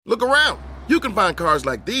Look around. You can find cars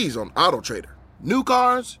like these on AutoTrader. New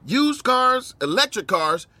cars, used cars, electric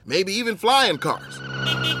cars, maybe even flying cars.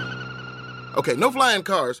 Okay, no flying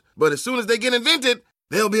cars, but as soon as they get invented,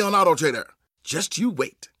 they'll be on AutoTrader. Just you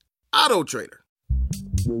wait. AutoTrader.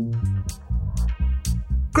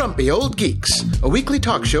 Grumpy Old Geeks, a weekly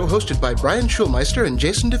talk show hosted by Brian Schulmeister and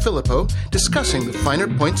Jason DeFilippo, discussing the finer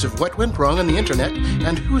points of what went wrong on the internet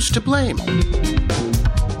and who's to blame.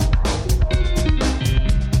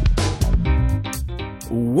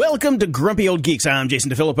 Welcome to Grumpy Old Geeks. I'm Jason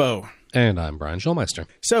DeFilippo. And I'm Brian Schulmeister.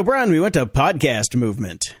 So, Brian, we went to Podcast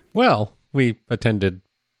Movement. Well, we attended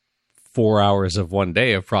 4 hours of one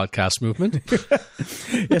day of Podcast Movement.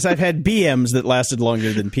 Yes, I've had BMs that lasted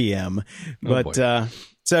longer than PM. But,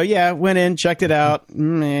 so yeah, went in, checked it out.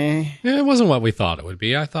 Meh. Yeah, it wasn't what we thought it would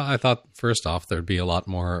be. I thought first off, there'd be a lot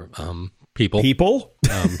more people. People?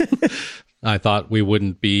 I thought we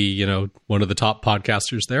wouldn't be, one of the top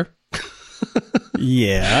podcasters there.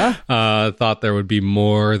 Yeah. Thought there would be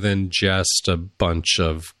more than just a bunch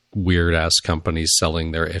of weird-ass companies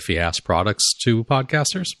selling their iffy-ass products to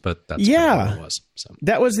podcasters, but that's what it was. So.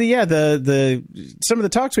 That was the some of the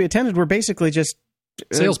talks we attended were basically just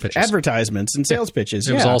sales pitches. Advertisements and sales pitches.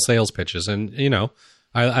 It was all sales pitches. And,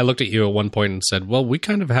 I looked at you at one point and said, well, we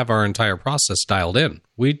kind of have our entire process dialed in.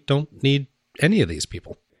 We don't need any of these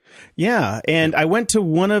people. Yeah, and I went to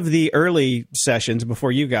one of the early sessions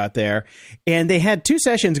before you got there, and they had two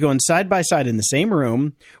sessions going side by side in the same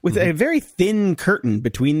room with a very thin curtain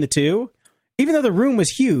between the two. Even though the room was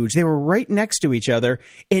huge, they were right next to each other,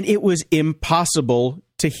 and it was impossible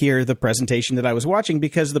to hear the presentation that I was watching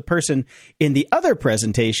because the person in the other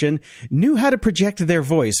presentation knew how to project their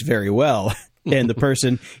voice very well. And the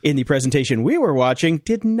person in the presentation we were watching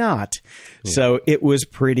did not. Yeah. So it was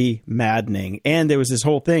pretty maddening. And there was this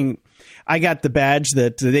whole thing. I got the badge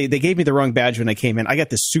that they gave me the wrong badge when I came in. I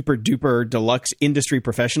got the super duper deluxe industry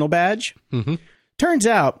professional badge. Mm-hmm. Turns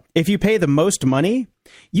out if you pay the most money,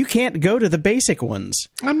 you can't go to the basic ones.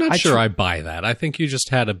 I'm not sure I buy that. I think you just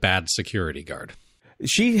had a bad security guard.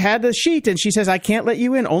 She had a sheet and she says, I can't let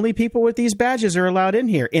you in. Only people with these badges are allowed in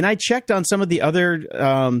here. And I checked on some of the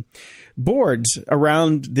other boards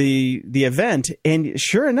around the event. And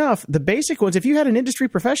sure enough, the basic ones, if you had an industry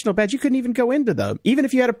professional badge, you couldn't even go into them. Even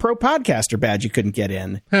if you had a pro podcaster badge, you couldn't get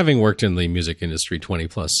in. Having worked in the music industry 20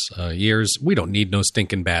 plus years, we don't need no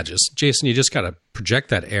stinking badges. Jason, you just got to project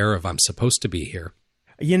that air of I'm supposed to be here.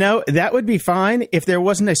 That would be fine if there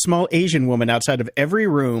wasn't a small Asian woman outside of every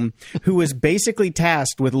room who was basically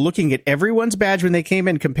tasked with looking at everyone's badge when they came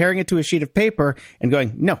in, comparing it to a sheet of paper and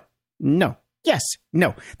going, no, yes,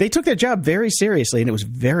 no. They took their job very seriously, and it was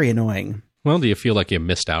very annoying. Well, do you feel like you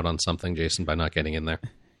missed out on something, Jason, by not getting in there?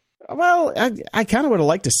 Well, I kind of would have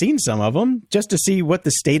liked to seen some of them just to see what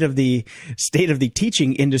the state of the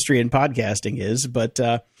teaching industry and podcasting is. But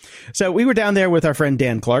so we were down there with our friend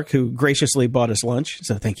Dan Clark, who graciously bought us lunch.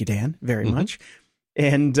 So thank you, Dan, very much.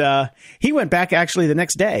 And he went back actually the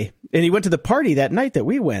next day, and he went to the party that night that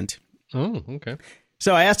we went. Oh, okay.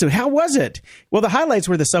 So I asked him, how was it? Well, the highlights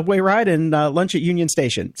were the subway ride and lunch at Union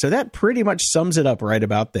Station. So that pretty much sums it up right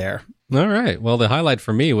about there. All right. Well, the highlight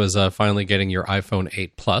for me was finally getting your iPhone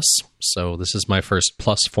 8 Plus. So this is my first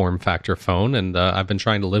Plus form factor phone, and I've been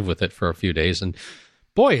trying to live with it for a few days. And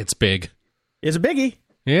boy, it's big. It's a biggie.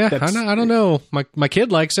 Yeah, I don't know. My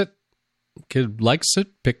kid likes it. Kid likes it,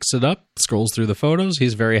 picks it up, scrolls through the photos.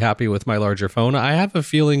 He's very happy with my larger phone. I have a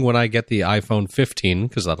feeling when I get the iPhone 15,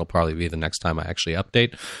 because that'll probably be the next time I actually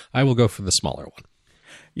update, I will go for the smaller one.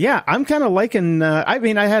 Yeah, I'm kind of liking, I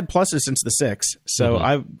had pluses since the 6, so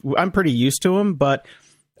I'm pretty used to them, but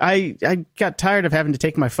I got tired of having to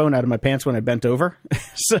take my phone out of my pants when I bent over.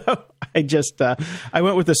 So I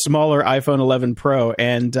went with the smaller iPhone 11 Pro,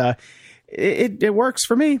 and it works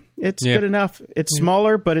for me. It's good enough. It's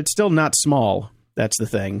smaller, but it's still not small. That's the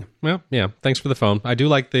thing. Well, yeah. Thanks for the phone. I do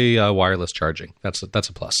like the wireless charging. That's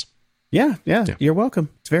a plus. Yeah. You're welcome.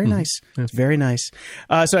 It's very nice. It's very nice.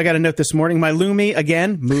 So I got a note this morning. My Lumi,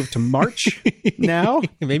 again, moved to March now.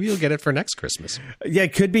 Maybe you'll get it for next Christmas. Yeah,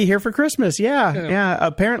 it could be here for Christmas. Yeah.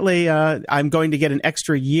 Apparently, I'm going to get an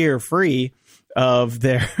extra year free of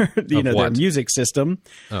their their music system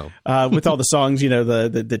with all the songs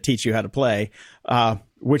that teach you how to play,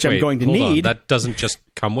 which I'm going to need. That doesn't just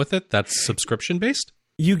come with it. That's subscription based.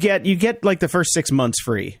 You get like the first 6 months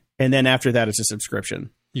free, and then after that it's a subscription.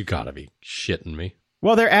 You gotta be shitting me.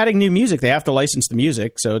 Well, they're adding new music. They have to license the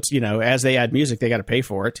music, so it's as they add music, they got to pay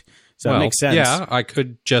for it. So it makes sense. Yeah, I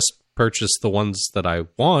could just purchase the ones that I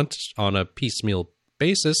want on a piecemeal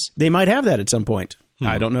basis. They might have that at some point.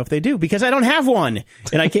 I don't know if they do because I don't have one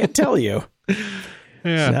and I can't tell you.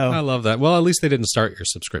 Yeah, So- I love that. Well, at least they didn't start your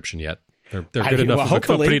subscription yet. They're good enough well, of a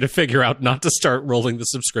company hopefully. to figure out not to start rolling the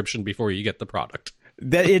subscription before you get the product.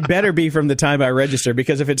 That it better be from the time I register,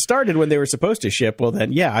 because if it started when they were supposed to ship, well,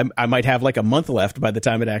 then yeah, I might have like a month left by the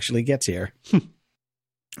time it actually gets here.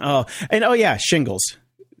 Shingles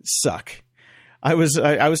suck. I was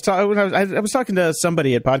talking to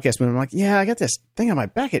somebody at Podcast Moon. I'm like, yeah, I got this thing on my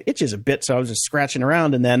back. It itches a bit, so I was just scratching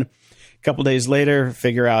around, and then a couple days later,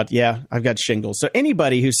 figure out, yeah, I've got shingles. So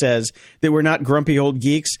anybody who says that we're not grumpy old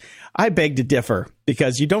geeks, I beg to differ,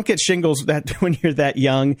 because you don't get shingles when you're that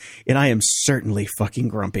young, and I am certainly fucking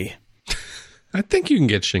grumpy. I think you can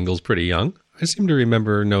get shingles pretty young. I seem to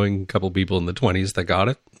remember knowing a couple people in the 20s that got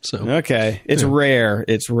it. So Okay, it's rare.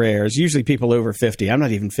 It's rare. It's usually people over 50. I'm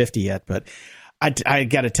not even 50 yet, but I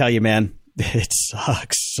got to tell you, man, it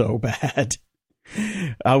sucks so bad.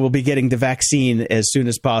 I will be getting the vaccine as soon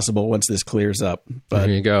as possible once this clears up. But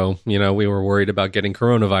there you go. You know, we were worried about getting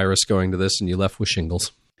coronavirus going to this, and you left with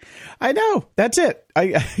shingles. I know. That's it.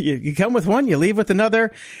 You come with one, you leave with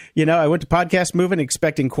another. You know, I went to Podcast Moving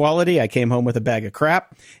expecting quality. I came home with a bag of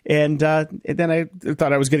crap. And then I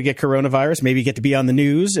thought I was going to get coronavirus, maybe get to be on the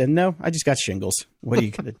news. And no, I just got shingles. What are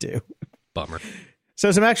you going to do? Bummer.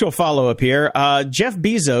 So some actual follow-up here. Jeff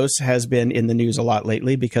Bezos has been in the news a lot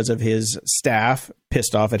lately because of his staff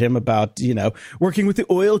pissed off at him about, working with the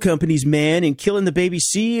oil companies, man, and killing the baby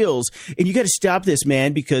seals. And you got to stop this,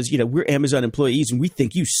 man, because, we're Amazon employees and we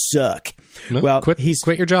think you suck. No, well, quit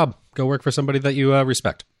your job. Go work for somebody that you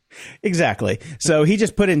respect. Exactly. So he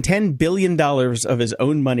just put in $10 billion of his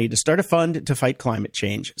own money to start a fund to fight climate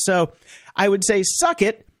change. So I would say suck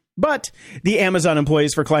it. But the Amazon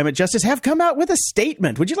Employees for Climate Justice have come out with a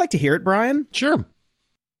statement. Would you like to hear it, Brian? Sure.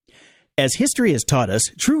 As history has taught us,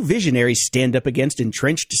 true visionaries stand up against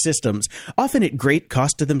entrenched systems, often at great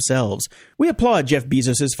cost to themselves. We applaud Jeff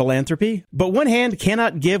Bezos' philanthropy, but one hand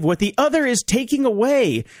cannot give what the other is taking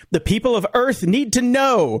away. The people of Earth need to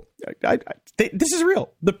know. This is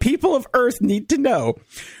real. The people of Earth need to know.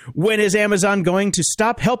 When is Amazon going to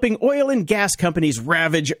stop helping oil and gas companies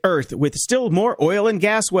ravage Earth with still more oil and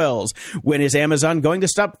gas wells? When is Amazon going to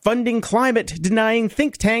stop funding climate-denying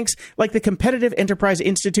think tanks like the Competitive Enterprise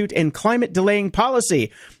Institute and Climate Delaying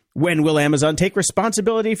Policy? When will Amazon take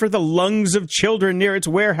responsibility for the lungs of children near its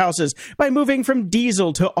warehouses by moving from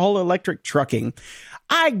diesel to all-electric trucking?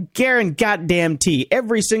 I guarantee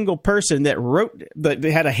every single person that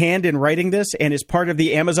had a hand in writing this and is part of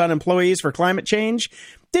the Amazon Employees for Climate Change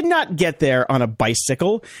did not get there on a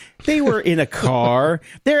bicycle. They were in a car.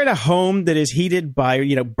 They're in a home that is heated by,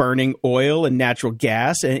 burning oil and natural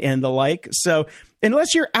gas and the like. So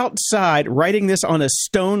unless you're outside writing this on a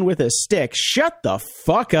stone with a stick, shut the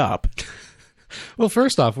fuck up. Well,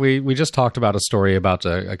 first off, we just talked about a story about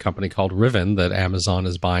a company called Rivian that Amazon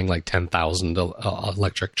is buying like 10,000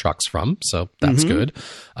 electric trucks from. So that's good.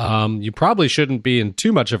 You probably shouldn't be in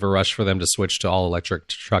too much of a rush for them to switch to all electric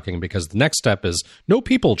trucking, because the next step is no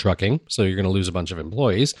people trucking. So you're going to lose a bunch of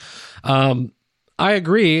employees. I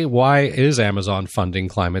agree. Why is Amazon funding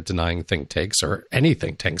climate denying think tanks, or any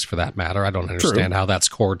think tanks for that matter? I don't understand how that's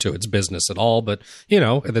core to its business at all, but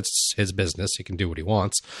it's his business. He can do what he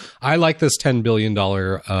wants. I like this $10 billion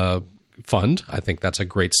fund. I think that's a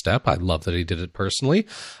great step. I love that he did it personally.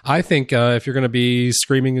 I think if you're going to be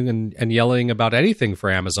screaming and yelling about anything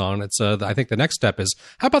for Amazon, I think the next step is,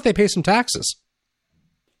 how about they pay some taxes?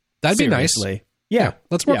 That'd be nice. Yeah.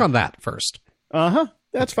 Let's work on that first.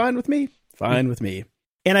 That's fine with me. Fine with me.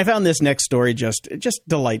 And I found this next story just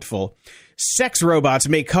delightful. Sex robots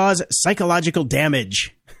may cause psychological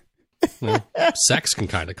damage. Well, sex can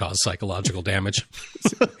kind of cause psychological damage.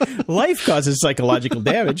 Life causes psychological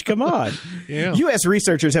damage. Come on. Yeah. U.S.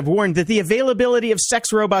 researchers have warned that the availability of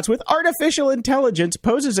sex robots with artificial intelligence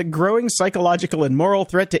poses a growing psychological and moral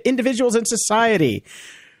threat to individuals and society.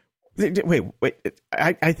 Wait.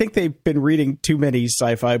 I think they've been reading too many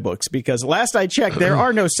sci-fi books, because last I checked, there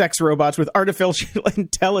are no sex robots with artificial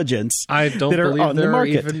intelligence. I don't believe there are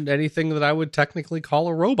even anything that I would technically call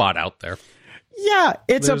a robot out there. Yeah,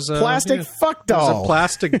 it's a plastic fuck doll. There's a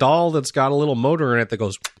plastic doll that's got a little motor in it that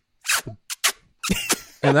goes...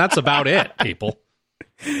 and that's about it, people.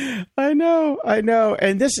 I know.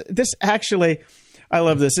 And this actually... I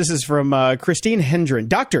love this. This is from Christine Hendren,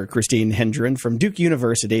 Dr. Christine Hendren from Duke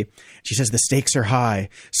University. She says the stakes are high.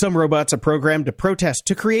 Some robots are programmed to protest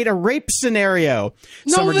to create a rape scenario.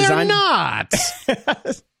 No, they're not.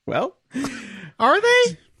 Well, are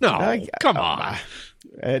they? No, come on.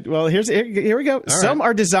 Well, here we go. Some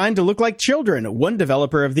are designed to look like children. One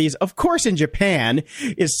developer of these, of course in Japan,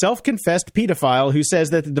 is self-confessed pedophile who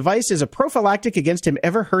says that the device is a prophylactic against him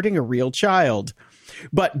ever hurting a real child.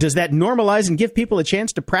 But does that normalize and give people a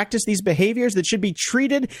chance to practice these behaviors that should be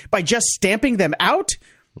treated by just stamping them out?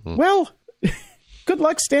 Well, good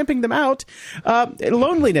luck stamping them out.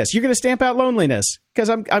 Loneliness. You're going to stamp out loneliness, because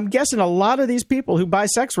I'm guessing a lot of these people who buy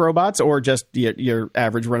sex robots or just your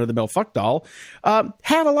average run-of-the-mill fuck doll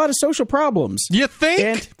have a lot of social problems. You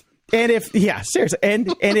think? And if, yeah, seriously,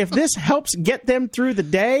 and if this helps get them through the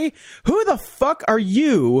day, who the fuck are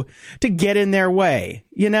you to get in their way?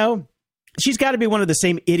 You know, she's got to be one of the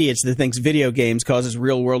same idiots that thinks video games causes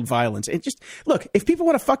real world violence. And just look, if people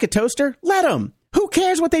want to fuck a toaster, let them. Who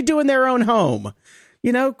cares what they do in their own home?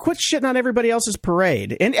 You know, quit shitting on everybody else's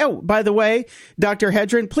parade. And oh, by the way, Dr.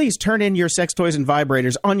 Hedren, please turn in your sex toys and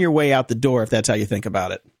vibrators on your way out the door if that's how you think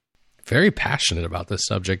about it. Very passionate about this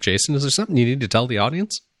subject, Jason. Is there something you need to tell the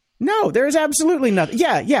audience? No, there is absolutely nothing.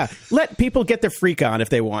 Yeah. Let people get their freak on if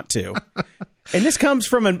they want to. And this comes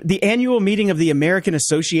from the annual meeting of the American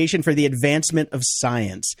Association for the Advancement of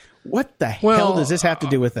Science. What the hell does this have to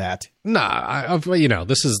do with that? Nah,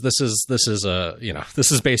 this is this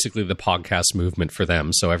is basically the podcast movement for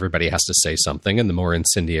them. So everybody has to say something, and the more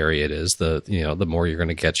incendiary it is, the more you're going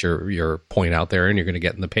to get your point out there, and you're going to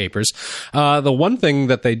get in the papers. The one thing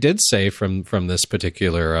that they did say from this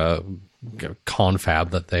particular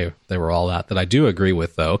confab that they were all at, that I do agree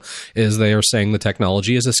with, though, is they are saying the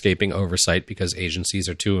technology is escaping oversight because agencies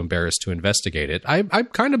are too embarrassed to investigate it. I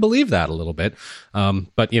kind of believe that a little bit,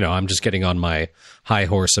 but I'm just getting on my high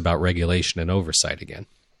horse about regulation and oversight again.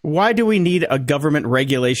 Why do we need a government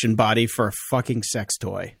regulation body for a fucking sex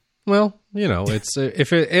toy? Well, it's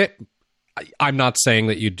if it I'm not saying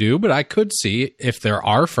that you do, but I could see if there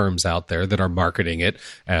are firms out there that are marketing it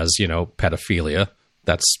as, pedophilia.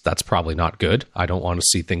 That's probably not good. I don't want to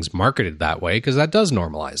see things marketed that way, because that does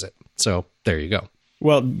normalize it. So there you go.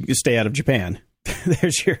 Well, you stay out of Japan.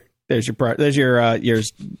 There's your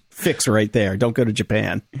fix right there. Don't go to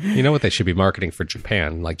Japan. You know what they should be marketing for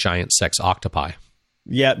Japan? Like giant sex octopi.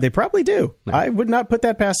 Yeah, they probably do. No. I would not put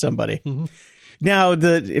that past somebody. Mm-hmm. Now,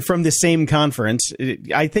 from the same conference,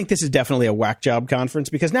 I think this is definitely a whack job conference,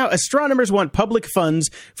 because now astronomers want public funds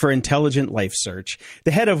for intelligent life search. The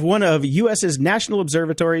head of one of U.S.'s national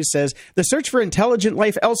observatories says the search for intelligent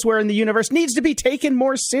life elsewhere in the universe needs to be taken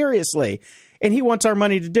more seriously, and he wants our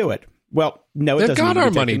money to do it. Well, no, it doesn't. They've got our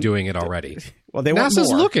money doing it already. Well, they want more.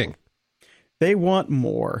 NASA's looking. They want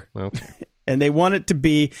more. Okay. And they want it to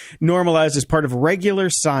be normalized as part of regular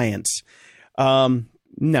science.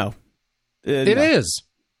 No. It is,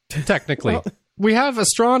 technically. Well, we have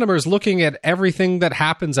astronomers looking at everything that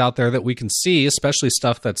happens out there that we can see, especially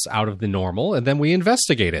stuff that's out of the normal, and then we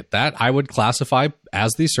investigate it. That I would classify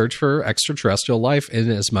as the search for extraterrestrial life, in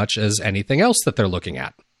as much as anything else that they're looking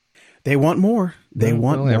at. They want more. They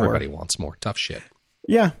want more. Everybody wants more. Tough shit.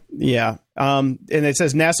 Yeah. And it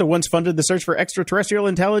says NASA once funded the search for extraterrestrial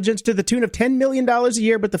intelligence to the tune of $10 million a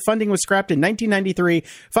year, but the funding was scrapped in 1993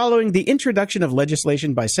 following the introduction of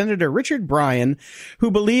legislation by Senator Richard Bryan, who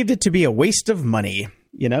believed it to be a waste of money.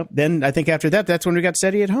 Then I think after that, that's when we got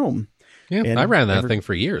SETI at home. Yeah, and I ran that thing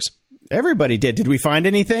for years. Everybody did. Did we find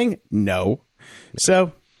anything? No.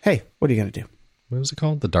 So, hey, what are you going to do? What was it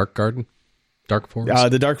called? The Dark Garden? Dark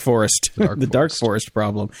Forest? The Dark Forest. The Dark Forest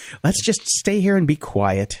problem. Let's just stay here and be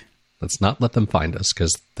quiet. Let's not let them find us,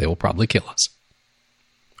 because they will probably kill us.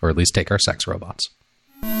 Or at least take our sex robots.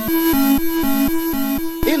 In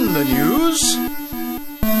the news...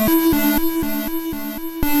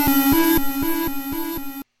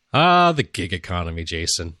 the gig economy,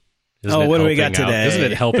 Jason. What do we got today? Isn't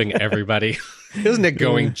it helping everybody? Isn't it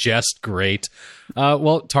going just great?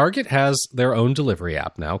 Well, Target has their own delivery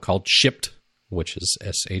app now called Shipt, which is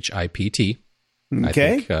SHIPT. Okay. I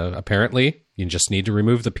think, apparently, you just need to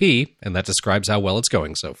remove the P, and that describes how well it's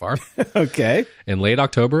going so far. Okay. In late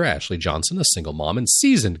October, Ashley Johnson, a single mom and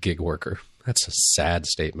seasoned gig worker. That's a sad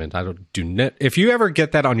statement. If you ever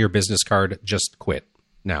get that on your business card, just quit.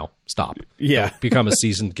 Now, stop. Yeah. Don't become a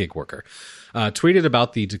seasoned gig worker. Tweeted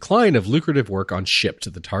about the decline of lucrative work on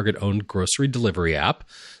Shipt, the Target-owned grocery delivery app.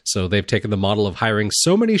 So they've taken the model of hiring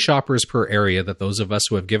so many shoppers per area that those of us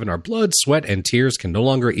who have given our blood, sweat, and tears can no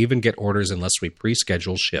longer even get orders unless we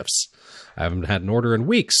pre-schedule shifts. I haven't had an order in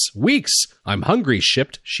weeks. I'm hungry,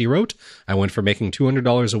 Shipt, she wrote. I went from making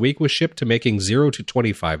 $200 a week with Shipt to making $0 to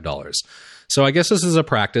 $25. So I guess this is a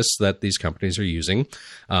practice that these companies are using.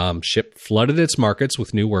 Shipt flooded its markets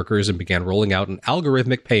with new workers and began rolling out an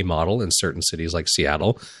algorithmic pay model in certain cities like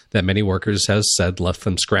Seattle that many workers has said left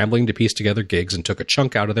them scrambling to piece together gigs and took a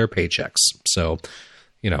chunk out of their paychecks. So,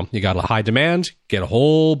 you got a high demand, get a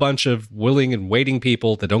whole bunch of willing and waiting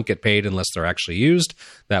people that don't get paid unless they're actually used.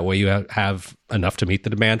 That way you have enough to meet the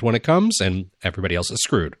demand when it comes, and everybody else is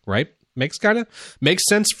screwed, right? Makes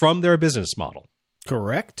sense from their business model.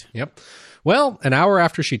 Correct. Yep. Well, an hour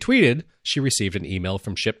after she tweeted, she received an email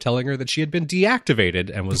from Shipt telling her that she had been deactivated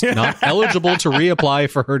and was not eligible to reapply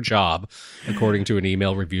for her job, according to an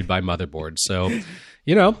email reviewed by Motherboard. So,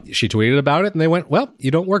 she tweeted about it and they went, well, you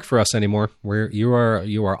don't work for us anymore. You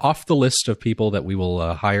are off the list of people that we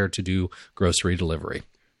will hire to do grocery delivery.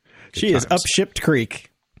 She is up Shipt Creek.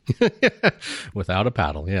 Without a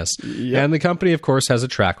paddle, yes. Yep. And the company, of course, has a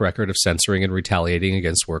track record of censoring and retaliating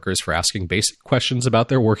against workers for asking basic questions about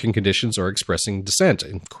their working conditions or expressing dissent.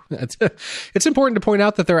 It's important to point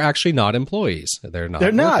out that they're actually not employees. They're not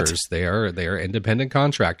workers. They are independent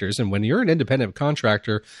contractors. And when you're an independent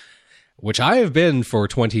contractor, which I have been for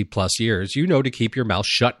 20 plus years, you know to keep your mouth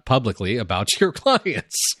shut publicly about your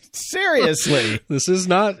clients. Seriously. This is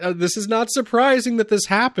not surprising that this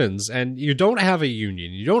happens. And you don't have a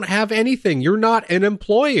union. You don't have anything. You're not an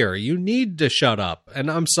employer. You need to shut up.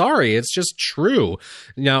 And I'm sorry, it's just true.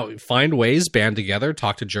 Now, find ways, band together,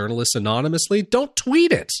 talk to journalists anonymously. Don't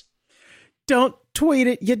tweet it. Don't tweet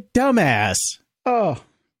it, you dumbass. Oh.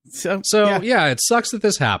 So yeah, it sucks that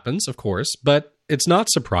this happens, of course, but it's not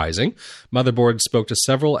surprising. Motherboard spoke to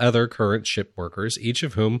several other current Shipt workers, each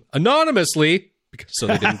of whom anonymously, so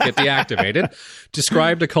they didn't get deactivated,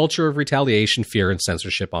 described a culture of retaliation, fear, and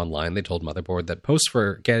censorship online. They told Motherboard that posts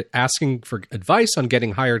asking for advice on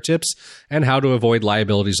getting higher tips and how to avoid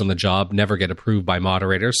liabilities on the job never get approved by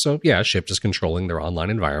moderators. So yeah, Shipt is controlling their online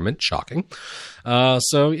environment. Shocking.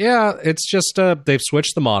 It's just they've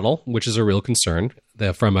switched the model, which is a real concern.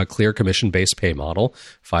 From a clear commission-based pay model,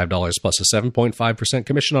 $5 plus a 7.5%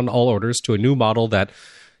 commission on all orders, to a new model that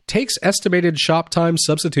takes estimated shop time,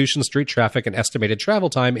 substitution, street traffic, and estimated travel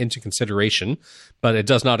time into consideration, but it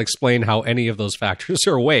does not explain how any of those factors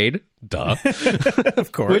are weighed. Duh.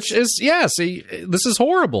 Of course. Which is, yes, this is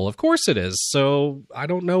horrible. Of course it is. So I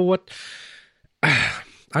don't know what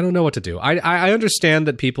to do. I understand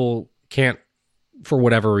that people can't, for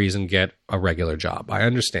whatever reason, get a regular job. I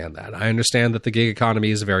understand that. I understand that the gig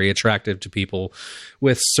economy is very attractive to people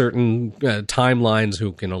with certain timelines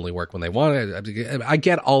who can only work when they want. I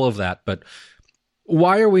get all of that, but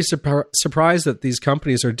why are we surprised that these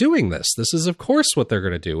companies are doing this? This is, of course, what they're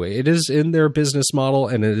going to do. It is in their business model,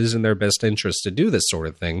 and it is in their best interest to do this sort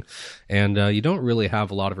of thing. And you don't really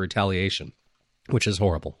have a lot of retaliation, which is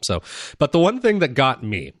horrible. So, but the one thing that got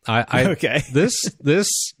me,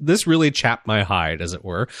 this really chapped my hide, as it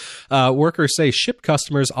were. Workers say Shipt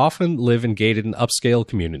customers often live in gated and upscale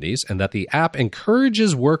communities, and that the app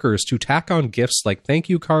encourages workers to tack on gifts like thank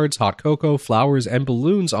you cards, hot cocoa, flowers, and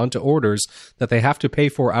balloons onto orders that they have to pay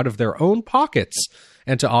for out of their own pockets,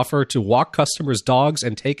 and to offer to walk customers' dogs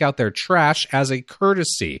and take out their trash as a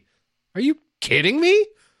courtesy. Are you kidding me?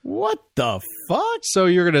 What the fuck? So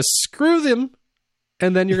you're going to screw them,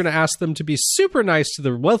 and then you're going to ask them to be super nice to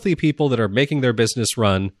the wealthy people that are making their business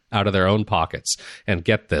run out of their own pockets. And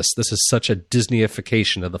get this is such a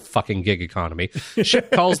Disneyification of the fucking gig economy. Shipt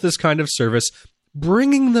calls this kind of service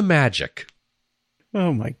bringing the magic.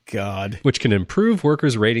 Oh my God. Which can improve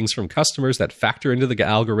workers' ratings from customers that factor into the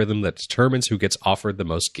algorithm that determines who gets offered the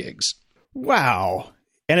most gigs. Wow.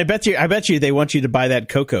 And I bet you they want you to buy that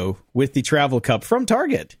cocoa with the travel cup from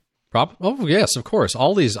Target. Oh, yes, of course.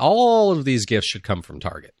 All of these gifts should come from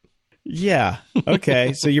Target. Yeah.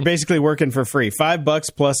 Okay. So you're basically working for free.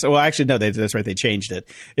 $5 plus. Well, actually, no, that's right. They changed it.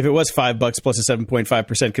 If it was $5 plus a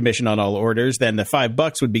 7.5% commission on all orders, then the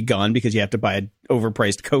 $5 would be gone because you have to buy an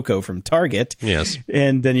overpriced cocoa from Target. Yes.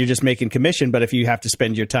 And then you're just making commission. But if you have to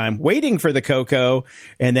spend your time waiting for the cocoa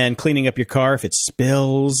and then cleaning up your car if it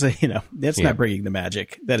spills, that's not bringing the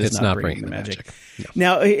magic. That is not bringing the magic. No.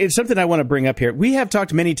 Now, it's something I want to bring up here. We have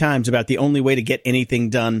talked many times about the only way to get anything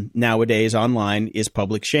done nowadays online is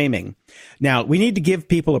public shaming. Now, we need to give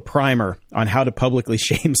people a primer on how to publicly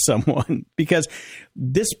shame someone because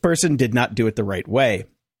this person did not do it the right way.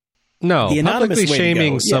 No, publicly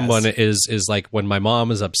shaming someone is like when my mom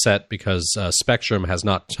is upset because Spectrum has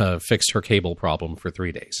not fixed her cable problem for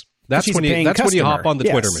 3 days. That's when you hop on the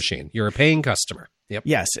Twitter machine. You're a paying customer. Yep.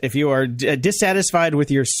 Yes, if you are dissatisfied with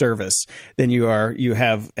your service, then you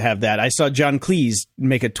have that. I saw John Cleese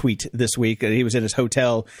make a tweet this week. He was in his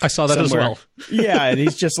hotel. I saw that as well. Yeah, and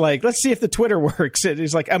he's just like, let's see if the Twitter works. And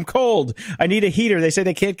he's like, I'm cold. I need a heater. They say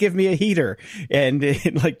they can't give me a heater. And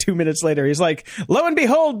like 2 minutes later, he's like, lo and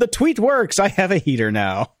behold, the tweet works. I have a heater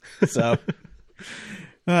now. So.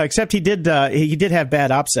 Except he did have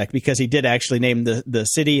bad OPSEC because he did actually name the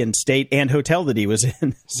city and state and hotel that he was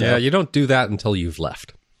in. So, yeah, you don't do that until you've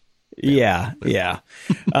left. Yeah.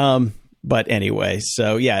 But anyway,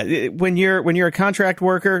 so yeah, when you're a contract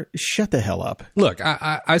worker, shut the hell up. Look,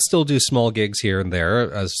 I still do small gigs here and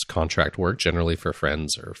there as contract work, generally for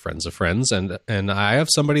friends or friends of friends, and I have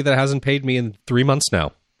somebody that hasn't paid me in 3 months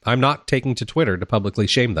now. I'm not taking to Twitter to publicly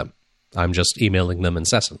shame them. I'm just emailing them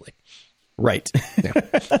incessantly. Right. Yeah.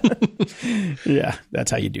 Yeah,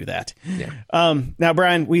 that's how you do that. Yeah. Now,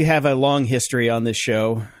 Brian, we have a long history on this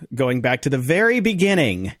show, going back to the very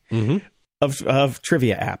beginning of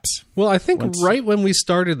trivia apps. Well, I think right when we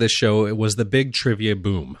started the show, it was the big trivia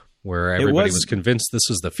boom, where everybody was convinced this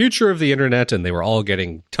was the future of the internet, and they were all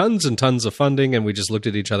getting tons and tons of funding, and we just looked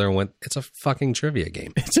at each other and went, it's a fucking trivia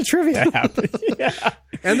game. It's a trivia app. Yeah.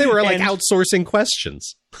 And they were outsourcing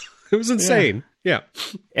questions. It was insane. Yeah.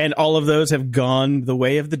 And all of those have gone the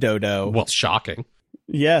way of the dodo. Well, shocking.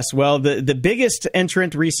 Yes. Well, the biggest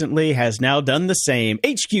entrant recently has now done the same.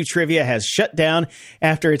 HQ Trivia has shut down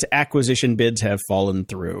after its acquisition bids have fallen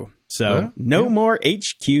through. So no more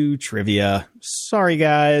HQ Trivia. Sorry,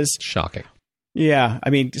 guys. Shocking. Yeah. I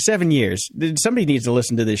mean, 7 years. Somebody needs to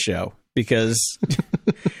listen to this show, because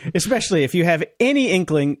especially if you have any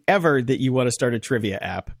inkling ever that you want to start a trivia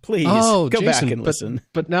app, please go Jason, back and listen.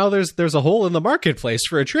 But now there's a hole in the marketplace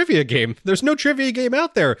for a trivia game. There's no trivia game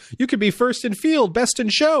out there. You could be first in field, best in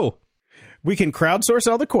show. We can crowdsource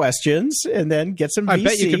all the questions and then get some VC. I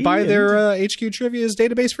bet you could buy their HQ Trivia's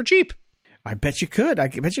database for cheap. I bet you could.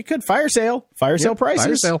 Fire sale prices.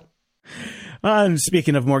 Fire sale.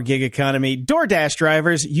 Speaking of more gig economy, DoorDash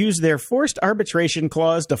drivers use their forced arbitration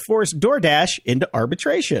clause to force DoorDash into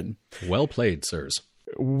arbitration. Well played, sirs.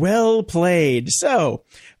 Well played. So,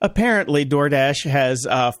 apparently DoorDash has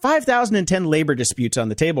 5,010 labor disputes on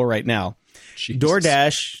the table right now. Jesus.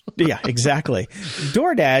 DoorDash, yeah, exactly.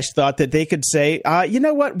 DoorDash thought that they could say, you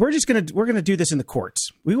know what, we're gonna do this in the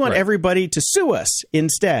courts. We want everybody to sue us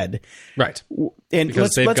instead. Right. And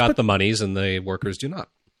because they've got the monies and the workers do not.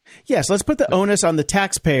 Yes, let's put the onus on the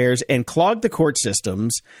taxpayers and clog the court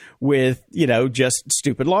systems with, just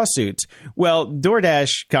stupid lawsuits. Well,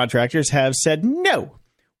 DoorDash contractors have said, no,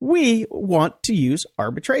 we want to use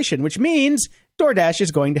arbitration, which means DoorDash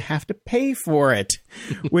is going to have to pay for it,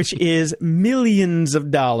 which is millions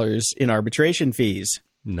of dollars in arbitration fees.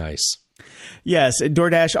 Nice. Yes,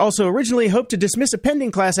 DoorDash also originally hoped to dismiss a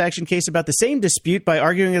pending class action case about the same dispute by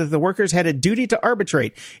arguing that the workers had a duty to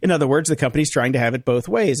arbitrate. In other words, the company's trying to have it both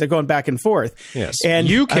ways. They're going back and forth. Yes, and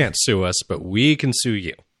you can't sue us, but we can sue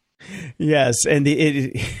you. Yes, and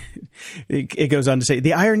it goes on to say,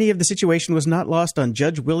 the irony of the situation was not lost on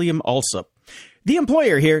Judge William Alsop. The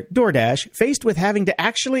employer here, DoorDash, faced with having to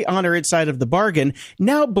actually honor its side of the bargain,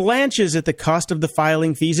 now blanches at the cost of the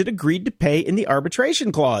filing fees it agreed to pay in the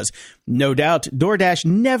arbitration clause. No doubt, DoorDash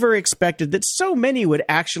never expected that so many would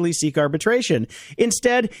actually seek arbitration.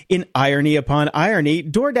 Instead, in irony upon irony,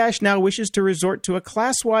 DoorDash now wishes to resort to a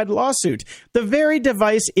class-wide lawsuit, the very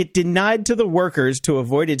device it denied to the workers to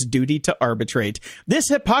avoid its duty to arbitrate. This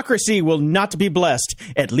hypocrisy will not be blessed,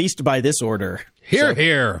 at least by this order. Here,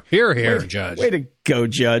 Judge. Way to go,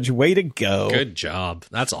 Judge. Way to go. Good job.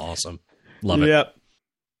 That's awesome. Love it. Yep.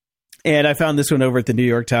 And I found this one over at the New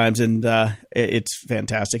York Times, and it's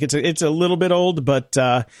fantastic. It's a little bit old, but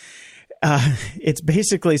it's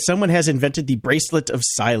basically someone has invented the bracelet of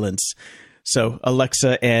silence. So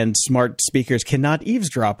Alexa and smart speakers cannot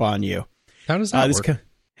eavesdrop on you. How does that work?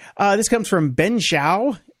 This comes from Ben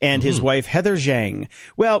Shao and his wife, Heather Zhang.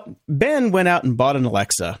 Well, Ben went out and bought an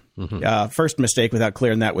Alexa. First mistake without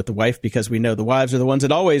clearing that with the wife, because we know the wives are the ones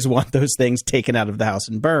that always want those things taken out of the house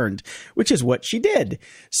and burned, which is what she did.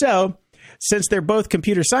 So since they're both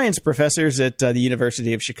computer science professors at the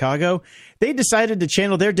University of Chicago, they decided to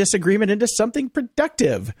channel their disagreement into something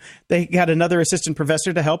productive. They got another assistant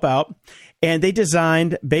professor to help out, and they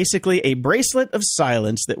designed basically a bracelet of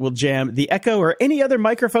silence that will jam the Echo or any other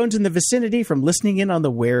microphones in the vicinity from listening in on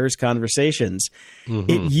the wearer's conversations.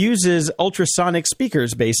 It uses ultrasonic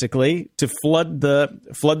speakers basically to flood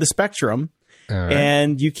the spectrum,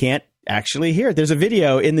 and you can't actually hear it. There's a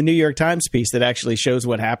video in the New York Times piece that actually shows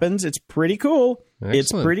what happens. It's pretty cool. Excellent.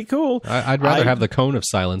 It's pretty cool. I'd rather have the cone of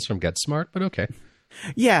silence from Get Smart, but okay.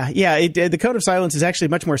 Yeah. The cone of silence is actually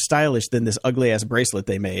much more stylish than this ugly ass bracelet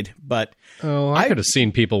they made. But I could have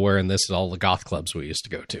seen people wearing this at all the goth clubs we used to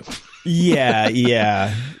go to.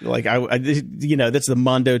 Yeah. Like that's the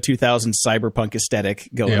Mondo 2000 cyberpunk aesthetic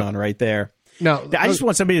going on right there. Now, I just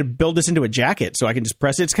want somebody to build this into a jacket so I can just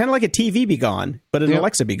press it. It's kind of like a TV Be Gone, but an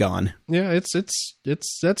Alexa Be Gone. Yeah,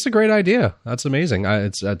 that's a great idea. That's amazing.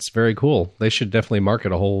 That's very cool. They should definitely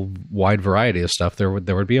market a whole wide variety of stuff. There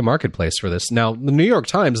would be a marketplace for this. Now, the New York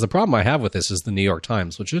Times, the problem I have with this is the New York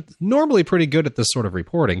Times, which is normally pretty good at this sort of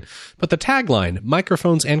reporting, but the tagline,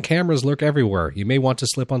 microphones and cameras lurk everywhere. You may want to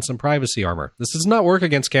slip on some privacy armor. This does not work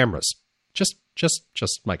against cameras. Just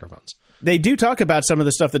microphones. They do talk about some of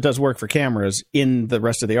the stuff that does work for cameras in the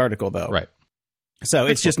rest of the article, though. Right. So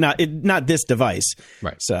it's just not this device.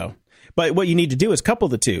 Right. So, but what you need to do is couple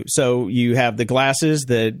the two. So you have the glasses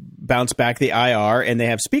that bounce back the IR, and they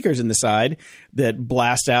have speakers in the side that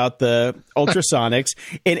blast out the ultrasonics,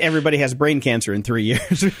 and everybody has brain cancer in 3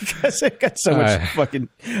 years because they've got so much fucking,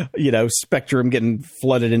 spectrum getting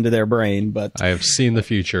flooded into their brain. But I have seen the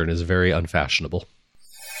future, and it is very unfashionable.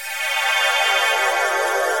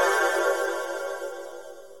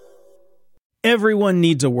 Everyone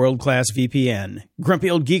needs a world-class VPN.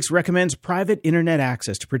 Grumpy Old Geeks recommends private internet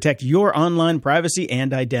access to protect your online privacy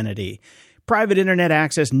and identity. Private internet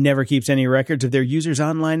access never keeps any records of their users'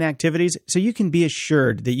 online activities, so you can be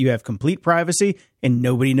assured that you have complete privacy and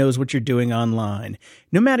nobody knows what you're doing online.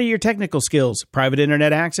 No matter your technical skills, private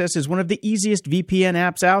internet access is one of the easiest VPN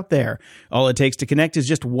apps out there. All it takes to connect is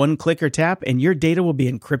just one click or tap, and your data will be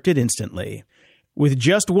encrypted instantly. With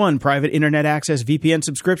just one private internet access VPN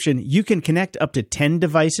subscription, you can connect up to 10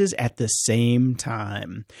 devices at the same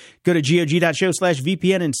time. Go to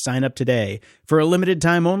gog.show/VPN and sign up today. For a limited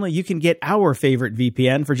time only, you can get our favorite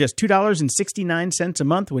VPN for just $2.69 a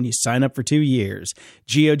month when you sign up for 2 years.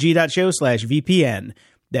 gog.show/VPN.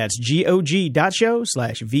 That's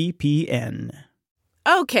gog.show/VPN.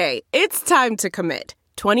 Okay, it's time to commit.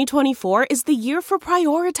 2024 is the year for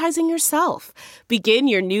prioritizing yourself. Begin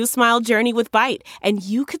your new smile journey with Byte, and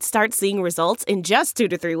you could start seeing results in just 2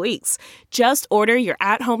 to 3 weeks. Just order your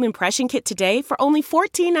at-home impression kit today for only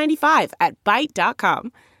 $14.95 at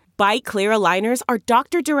Byte.com. Byte clear aligners are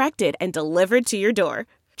doctor-directed and delivered to your door.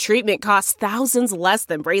 Treatment costs thousands less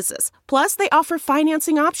than braces. Plus, they offer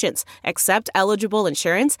financing options, accept eligible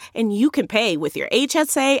insurance, and you can pay with your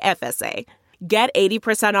HSA, FSA. Get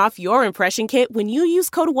 80% off your impression kit when you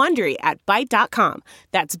use code WONDERY at Byte.com.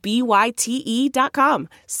 That's BYTE.com.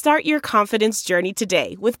 Start your confidence journey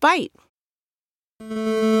today with Byte.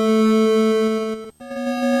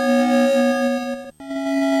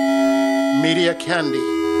 Media Candy.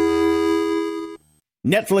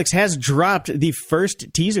 Netflix has dropped the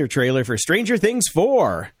first teaser trailer for Stranger Things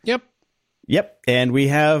 4. Yep. And we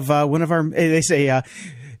have one of our, they say,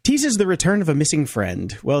 teases the return of a missing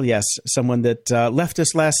friend. Well, yes, someone that left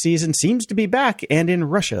us last season seems to be back and in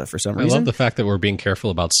Russia for some reason. I love the fact that we're being careful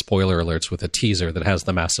about spoiler alerts with a teaser that has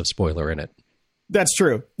the massive spoiler in it. That's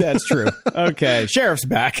true. Okay, Sheriff's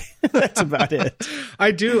back. That's about it.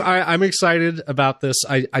 I'm excited about this.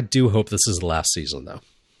 I do hope this is the last season, though.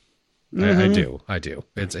 Mm-hmm. I do.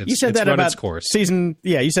 You said that about its course. Season.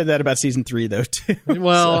 Yeah, you said that about season 3 though too.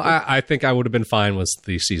 Well, so. I think I would have been fine with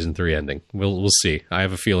the season 3 ending. We'll see. I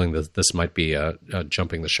have a feeling that this might be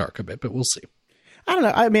jumping the shark a bit, but we'll see. I don't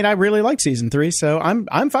know. I mean, I really like season 3, so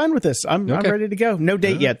I'm fine with this. I'm ready to go. No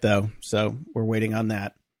date yet though, so we're waiting on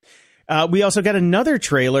that. We also got another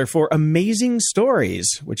trailer for Amazing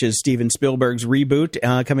Stories, which is Steven Spielberg's reboot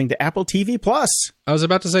coming to Apple TV+. I was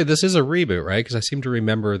about to say, this is a reboot, right? Because I seem to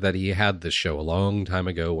remember that he had this show a long time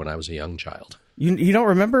ago when I was a young child. You don't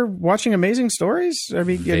remember watching Amazing Stories? I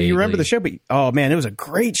mean, Vaguely. You remember the show, but oh man, it was a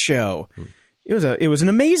great show. It was an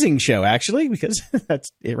amazing show, actually, because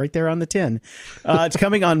that's it right there on the tin. It's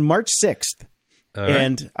coming on March 6th.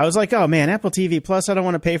 And I was like, oh man, Apple TV Plus, I don't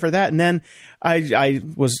want to pay for that. And then I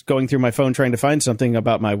was going through my phone trying to find something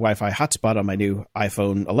about my Wi-Fi hotspot on my new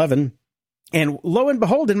iPhone 11. And lo and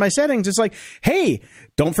behold, in my settings, it's like, hey,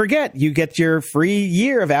 don't forget, you get your free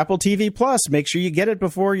year of Apple TV Plus. Make sure you get it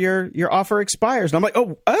before your offer expires. And I'm like,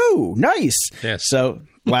 oh, nice. Yes. So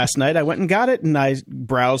last night I went and got it, and I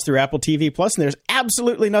browsed through Apple TV Plus, and there's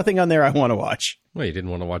absolutely nothing on there I want to watch. Well, you didn't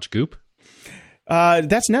want to watch Goop?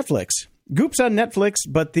 That's Netflix. Goop's on Netflix,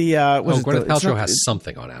 but the Gwyneth Paltrow has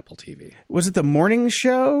something on Apple TV. Was it the morning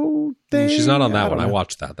show thing? She's not on that one. I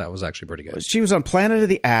watched that. That was actually pretty good. She was on Planet of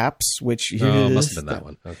the Apps, which must have been that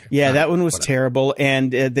one. Okay. Yeah, that one was terrible. And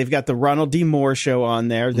they've got the Ronald D. Moore show on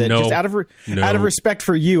there that just out of respect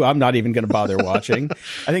for you, I'm not even going to bother watching.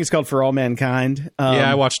 I think it's called For All Mankind. Yeah,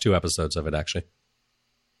 I watched 2 episodes of it actually.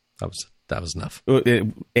 That was enough.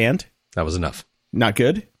 And that was enough. Not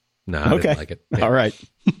good. No, I didn't like it. Yeah. All right.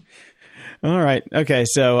 All right. Okay.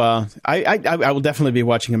 So I will definitely be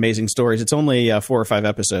watching Amazing Stories. It's only 4 or 5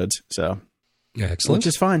 episodes. So excellent. Which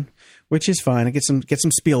is fine. which is fine. I get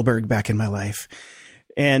some Spielberg back in my life.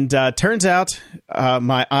 And turns out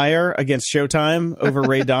my ire against Showtime over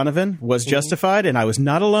Ray Donovan was justified, and I was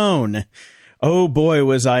not alone. Oh, boy,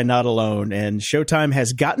 was I not alone. And Showtime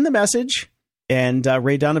has gotten the message, and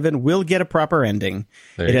Ray Donovan will get a proper ending.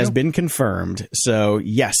 It has been confirmed. So,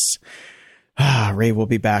 yes, Ray will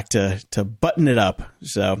be back to button it up.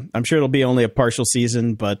 So I'm sure it'll be only a partial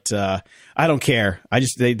season, but I don't care.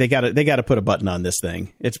 They got to put a button on this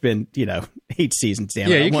thing. It's been 8 seasons.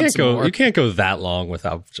 Damn it. You can't go that long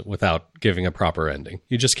without giving a proper ending.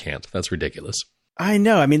 You just can't. That's ridiculous. I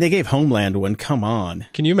know. I mean, they gave Homeland one. Come on.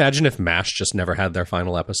 Can you imagine if MASH just never had their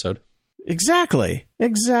final episode? Exactly.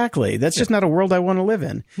 That's just not a world I want to live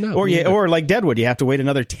in. No, or like Deadwood, you have to wait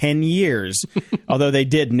another 10 years. Although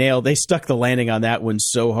they stuck the landing on that one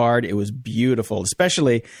so hard. It was beautiful,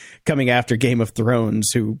 especially coming after Game of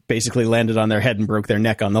Thrones, who basically landed on their head and broke their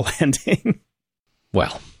neck on the landing.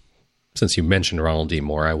 Well, since you mentioned Ronald D.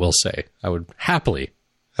 Moore, I will say I would happily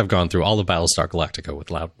have gone through all of Battlestar Galactica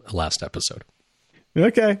with last episode.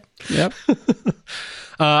 Okay. Yep.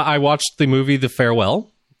 I watched the movie The Farewell.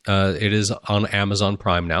 It is on Amazon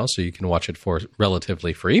Prime now, so you can watch it for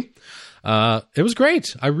relatively free. It was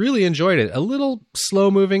great. I really enjoyed it. A little slow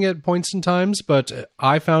moving at points and times, but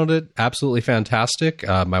I found it absolutely fantastic.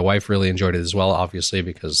 My wife really enjoyed it as well, obviously,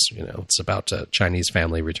 because it's about a Chinese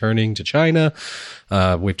family returning to China.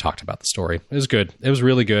 We've talked about the story. It was good. It was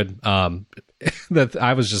really good. That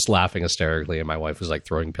I was just laughing hysterically, and my wife was like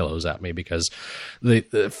throwing pillows at me because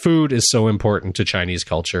the food is so important to Chinese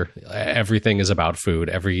culture. Everything is about food.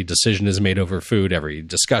 Every decision is made over food. Every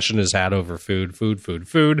discussion is had over food.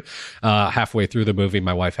 Halfway through the movie,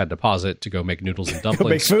 my wife had to pause it to go make noodles and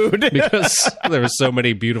dumplings food because there were so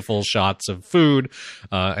many beautiful shots of food,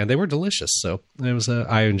 and they were delicious. So it was.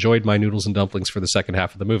 I enjoyed my noodles and dumplings for the second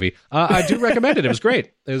half of the movie. I do recommend it. It was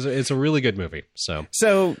great. It's a really good movie. So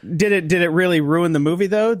did it really ruin the movie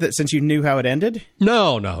though? That since you knew how it ended?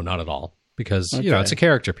 No, not at all. Because it's a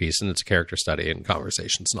character piece and it's a character study and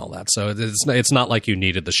conversations and all that. So it's not like you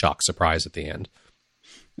needed the shock surprise at the end.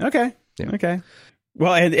 Okay. Yeah. Okay.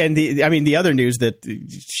 Well, and the other news that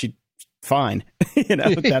she fine.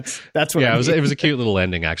 That's what. Yeah, it was a cute little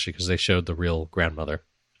ending actually because they showed the real grandmother,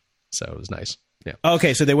 so it was nice. Yeah.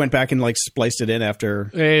 Okay, so they went back and like spliced it in after.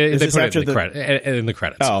 They put it in the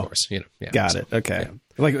credits, of course. Got it. Okay,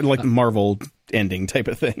 like Marvel ending type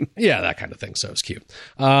of thing. Yeah, that kind of thing. So it's cute.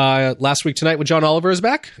 Last week tonight when John Oliver is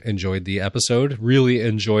back, enjoyed the episode. Really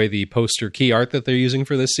enjoy the poster key art that they're using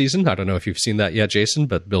for this season. I don't know if you've seen that yet, Jason,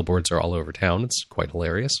 but billboards are all over town. It's quite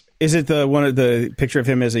hilarious. Is it the picture of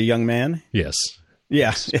him as a young man? Yes.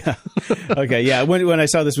 Yeah. Okay. Yeah. When I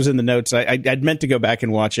saw this was in the notes, I'd meant to go back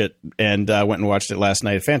and watch it, and went and watched it last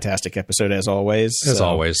night. A fantastic episode as always. As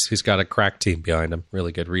always, he's got a crack team behind him.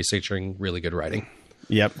 Really good researching, really good writing.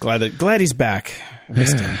 Yep. Glad he's back.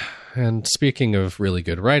 Missed him. And speaking of really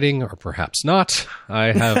good writing, or perhaps not,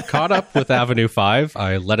 I have caught up with Avenue 5.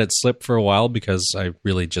 I let it slip for a while because I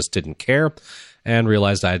really just didn't care and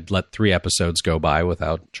realized I'd let 3 episodes go by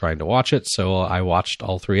without trying to watch it. So I watched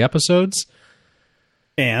all 3 episodes.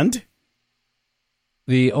 And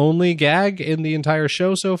the only gag in the entire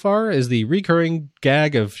show so far is the recurring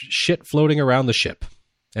gag of shit floating around the ship.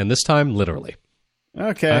 And this time, literally.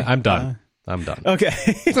 Okay. I'm done. I'm done. Okay.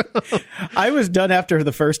 I was done after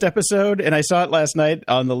the first episode, and I saw it last night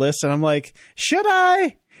on the list, and I'm like, should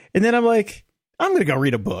I? And then I'm like, I'm going to go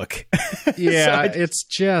read a book. Yeah, it's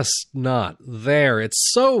just not there.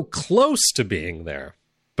 It's so close to being there,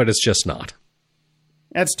 but it's just not.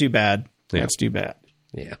 That's too bad. Yeah. That's too bad.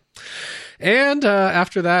 Yeah. And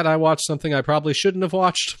after that, I watched something I probably shouldn't have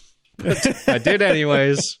watched, but I did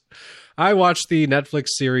anyways. I watched the Netflix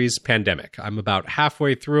series Pandemic. I'm about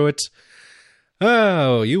halfway through it.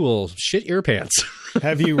 Oh, you will shit your pants.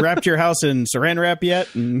 Have you wrapped your house in saran wrap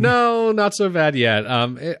yet? No, not so bad yet.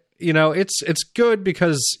 It's good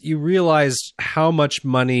because you realize how much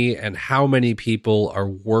money and how many people are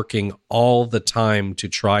working all the time to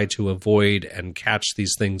try to avoid and catch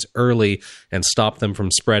these things early and stop them from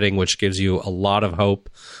spreading, which gives you a lot of hope.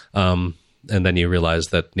 And then you realize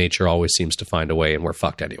that nature always seems to find a way, and we're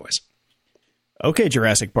fucked anyways. Okay,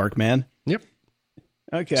 Jurassic Park, man. Yep.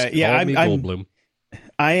 Okay. Yeah, Goldblum.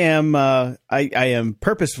 I am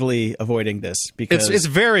purposefully avoiding this because it's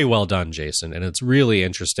very well done, Jason, and it's really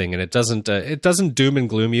interesting, and it doesn't doom and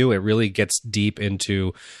gloom you. It really gets deep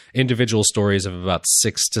into individual stories of about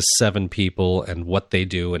 6 to 7 people and what they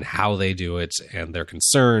do and how they do it and their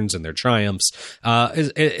concerns and their triumphs.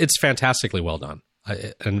 It's fantastically well done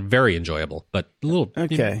and very enjoyable, but a little.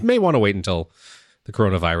 Okay. You may want to wait until the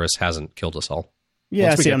coronavirus hasn't killed us all. Yeah,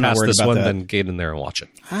 Once we get I'm not past worried this about one, that. then get in there and watch it.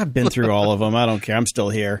 I've been through all of them. I don't care. I'm still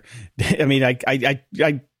here. I mean,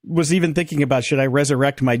 I was even thinking about, should I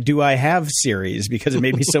resurrect my Do I Have series because it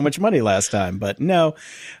made me so much money last time? But no,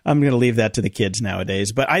 I'm going to leave that to the kids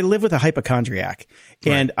nowadays. But I live with a hypochondriac,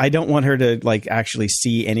 and I don't want her to like actually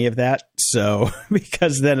see any of that. So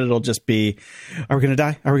because then it'll just be, are we going to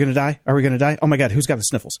die? Are we going to die? Are we going to die? Oh my God, who's got the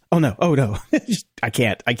sniffles? Oh no. I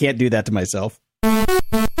can't do that to myself.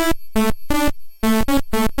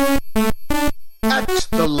 At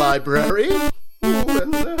the library.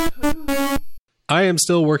 I am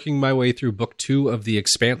still working my way through book 2 of the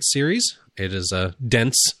Expanse series. It is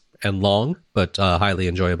dense and long, but highly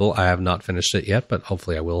enjoyable. I have not finished it yet, but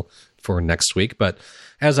hopefully I will for next week. But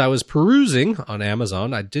as I was perusing on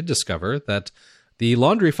Amazon, I did discover that the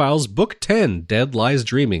Laundry Files Book 10, Dead Lies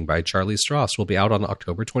Dreaming by Charlie Stross, will be out on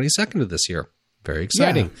October 22nd of this year. Very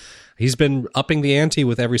exciting. Yeah. He's been upping the ante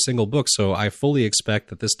with every single book, so I fully expect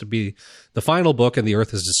that this to be the final book and the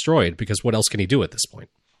Earth is destroyed, because what else can he do at this point?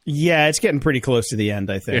 Yeah, it's getting pretty close to the end,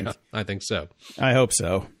 I think. Yeah, I think so. I hope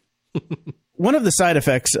so. One of the side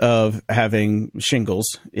effects of having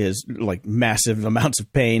shingles is like massive amounts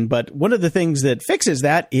of pain, but one of the things that fixes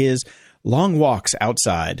that is long walks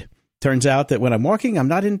outside. Turns out that when I'm walking, I'm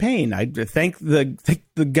not in pain. I thank the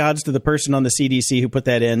gods to the person on the CDC who put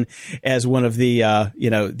that in as one of the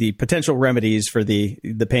the potential remedies for the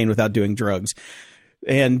pain without doing drugs.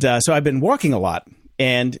 And so I've been walking a lot,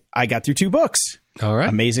 and I got through 2 books. All right.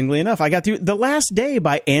 Amazingly enough, I got through The Last Day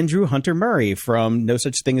by Andrew Hunter Murray from No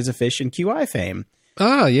Such Thing as a Fish and QI fame.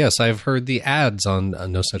 Ah, yes, I've heard the ads on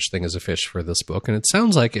No Such Thing as a Fish for this book, and it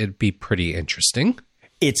sounds like it'd be pretty interesting.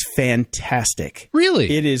 It's Fantastic.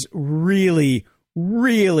 Really? It is really,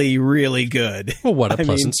 really, really good. Well, what a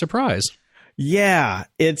pleasant surprise. Yeah,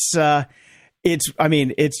 it's just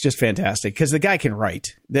fantastic because the guy can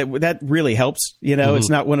write. That really helps. It's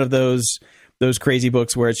not one of those crazy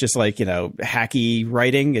books where it's just like, hacky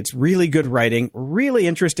writing. It's really good writing, really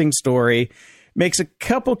interesting story. Makes a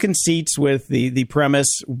couple conceits with the premise,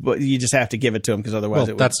 but you just have to give it to him because otherwise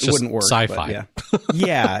it wouldn't work. Sci-fi.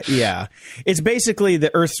 Yeah. It's basically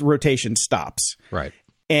the Earth's rotation stops. Right.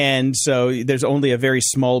 And so there's only a very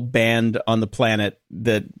small band on the planet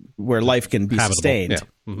where life can be habitable. Sustained. Yeah.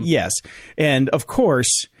 Mm-hmm. Yes. And of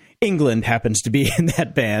course, England happens to be in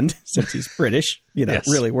that band since he's British, Yes.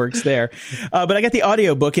 It really works there. But I got the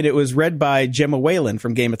audiobook, and it was read by Gemma Whalen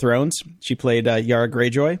from Game of Thrones. She played Yara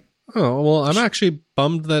Greyjoy. Oh, well, I'm actually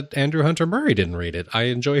bummed that Andrew Hunter Murray didn't read it. I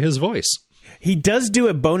enjoy his voice. He does do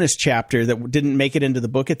a bonus chapter that didn't make it into the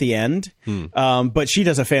book at the end, but she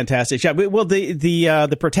does a fantastic job. Well,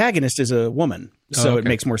 the protagonist is a woman, so It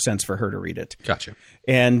makes more sense for her to read it. Gotcha.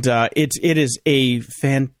 And it is a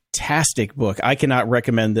fantastic book. I cannot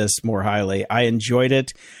recommend this more highly. I enjoyed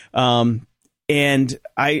it. And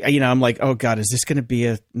I'm like, oh God, is this going to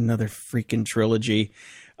be another freaking trilogy?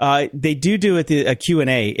 They do a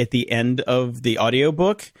Q&A at the end of the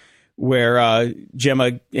audiobook where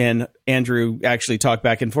Gemma and Andrew actually talk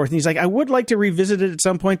back and forth. And he's like, I would like to revisit it at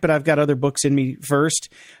some point, but I've got other books in me first.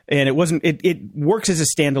 And it works as a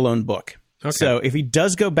standalone book. Okay. So if he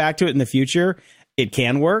does go back to it in the future, it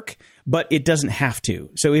can work, but it doesn't have to.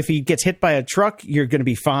 So if he gets hit by a truck, you're going to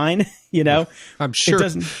be fine. I'm sure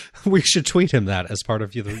we should tweet him that as part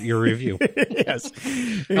of your review. Yes.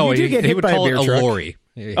 He would call it a lorry.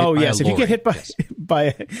 Yes. If you get hit by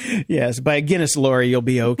a Guinness lorry, you'll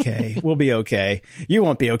be okay. We'll be okay. You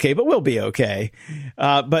won't be okay, but we'll be okay.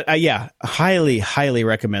 But highly, highly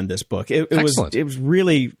recommend this book. It was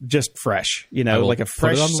really just fresh, like a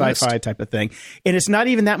fresh sci-fi type of thing. And it's not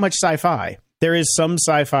even that much sci-fi. There is some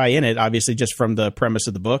sci-fi in it, obviously, just from the premise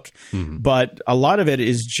of the book. Mm-hmm. But a lot of it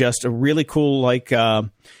is just a really cool,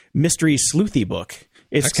 mystery sleuthy book.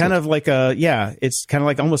 It's Excellent. kind of like it's kind of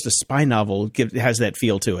like almost a spy novel. It has that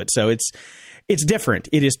feel to it. So it's different.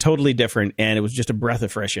 It is totally different. And it was just a breath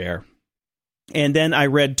of fresh air. And then I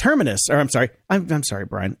read Terminus, or I'm sorry,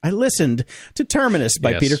 Brian. I listened to Terminus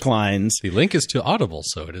by Peter Clines. The link is to Audible,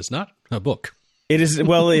 so it is not a book. It is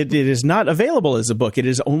it is not available as a book. It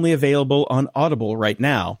is only available on Audible right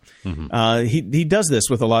now. Mm-hmm. He does this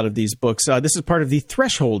with a lot of these books. This is part of the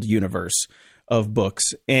Threshold universe of books.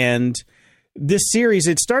 And this series,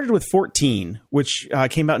 it started with 14, which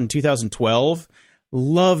came out in 2012.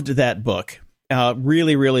 Loved that book.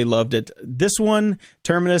 Really, really loved it. This one,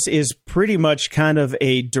 Terminus, is pretty much kind of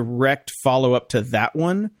a direct follow-up to that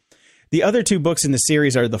one. The other 2 books in the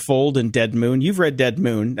series are The Fold and Dead Moon. You've read Dead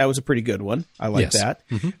Moon. That was a pretty good one. I like that.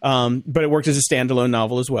 Mm-hmm. But it worked as a standalone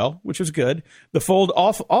novel as well, which was good. The Fold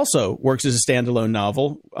also works as a standalone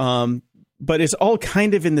novel, but it's all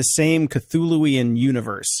kind of in the same Cthulhuian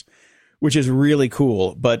universe, which is really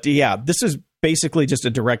cool. But yeah, this is basically just a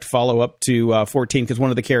direct follow-up to 14, because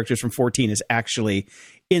one of the characters from 14 is actually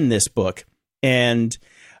in this book. And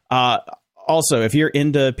also, if you're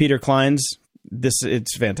into Peter Klein's,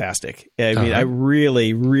 it's fantastic. I mean, I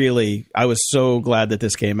really, I was so glad that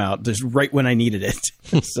this came out just right when I needed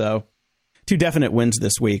it. So 2 definite wins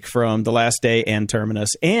this week from The Last Day and Terminus.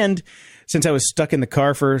 And since I was stuck in the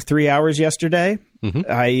car for 3 hours yesterday,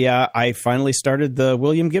 I finally started the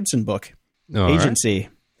William Gibson book, Agency.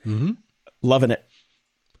 Right. Mm-hmm. Loving it.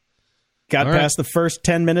 Got past the first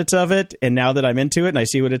 10 minutes of it, and now that I'm into it and I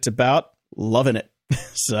see what it's about, loving it.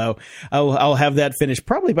 So I'll have that finished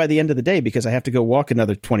probably by the end of the day, because I have to go walk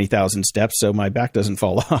another 20,000 steps so my back doesn't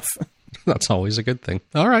fall off. That's always a good thing.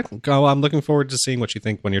 All right. I'm looking forward to seeing what you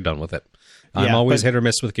think when you're done with it. I'm always hit or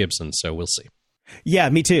miss with Gibson, so we'll see. Yeah,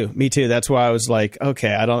 me too. That's why I was like,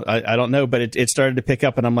 okay, I don't know, but it started to pick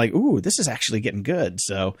up, and I'm like, ooh, this is actually getting good.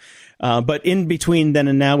 So, but in between then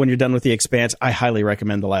and now, when you're done with The Expanse, I highly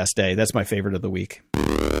recommend The Last Day. That's my favorite of the week.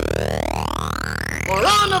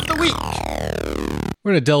 Moron of the week.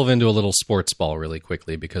 We're going to delve into a little sports ball really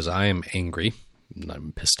quickly, because I am angry and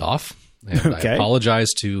I'm pissed off. And I apologize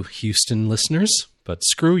to Houston listeners, but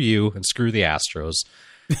screw you and screw the Astros.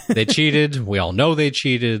 They cheated. We all know they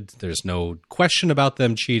cheated. There's no question about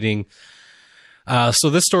them cheating. So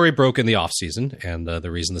this story broke in the offseason, and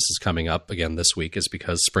the reason this is coming up again this week is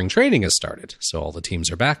because spring training has started. So all the teams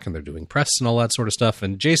are back, and they're doing press and all that sort of stuff.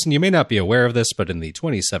 And Jason, you may not be aware of this, but in the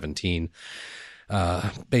 2017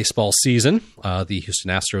 baseball season, the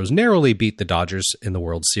Houston Astros narrowly beat the Dodgers in the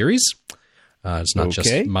World Series. It's not just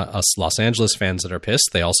us Los Angeles fans that are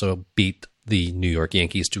pissed. They also beat the New York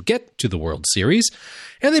Yankees to get to the World Series.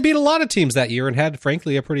 And they beat a lot of teams that year and had,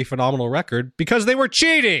 frankly, a pretty phenomenal record because they were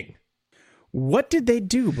cheating. What did they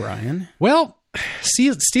do, Brian? Well,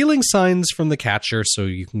 stealing signs from the catcher so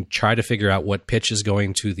you can try to figure out what pitch is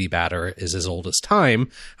going to the batter is as old as time.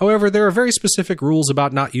 However, there are very specific rules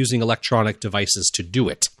about not using electronic devices to do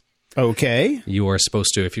it. Okay. You are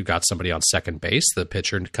supposed to, if you've got somebody on second base, the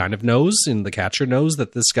pitcher kind of knows and the catcher knows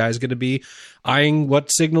that this guy's going to be eyeing what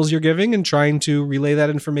signals you're giving and trying to relay that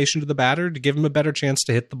information to the batter to give him a better chance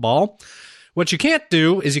to hit the ball. What you can't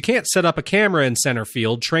do is you can't set up a camera in center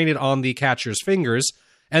field, train it on the catcher's fingers,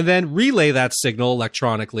 and then relay that signal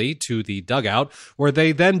electronically to the dugout, where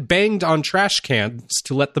they then banged on trash cans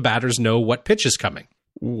to let the batters know what pitch is coming.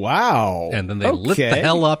 Wow. And then they lit the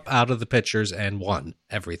hell up out of the pitchers and won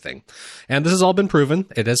everything. And this has all been proven.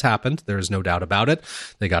 It has happened. There is no doubt about it.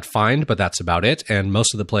 They got fined, but that's about it. And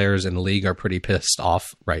most of the players in the league are pretty pissed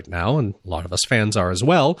off right now, and a lot of us fans are as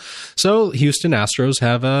well. So Houston Astros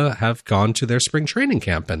have gone to their spring training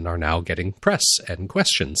camp and are now getting press and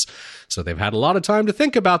questions. So they've had a lot of time to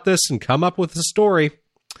think about this and come up with a story.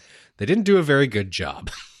 They didn't do a very good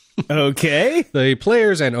job. Okay. The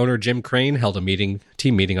players and owner Jim Crane held a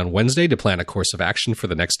team meeting on Wednesday to plan a course of action for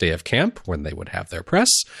the next day of camp, when they would have their press.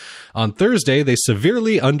 On Thursday, they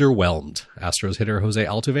severely underwhelmed. Astros hitter Jose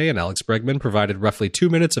Altuve and Alex Bregman provided roughly 2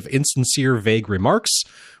 minutes of insincere, vague remarks,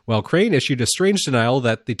 while Crane issued a strange denial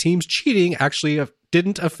that the team's cheating actually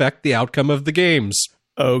didn't affect the outcome of the games.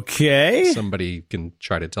 Okay. Somebody can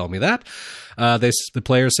try to tell me that. The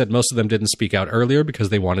players said most of them didn't speak out earlier because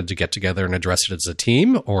they wanted to get together and address it as a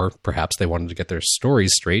team, or perhaps they wanted to get their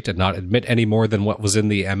stories straight and not admit any more than what was in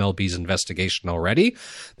the MLB's investigation already.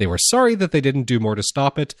 They were sorry that they didn't do more to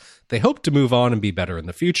stop it. They hoped to move on and be better in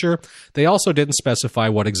the future. They also didn't specify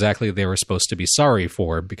what exactly they were supposed to be sorry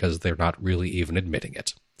for, because they're not really even admitting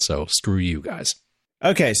it. So screw you guys.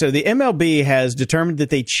 Okay, so the MLB has determined that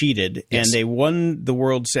they cheated, Yes. and they won the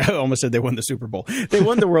I almost said they won the Super Bowl. They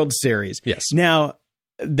won the World Series. Yes. Now,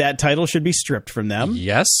 that title should be stripped from them.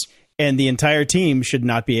 Yes. And the entire team should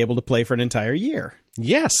not be able to play for an entire year.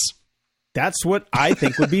 Yes. That's what I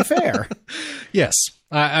think would be fair. Yes.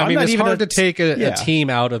 I mean, it's hard to take a yeah. team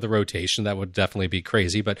out of the rotation. That would definitely be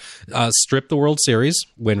crazy. But strip the World Series,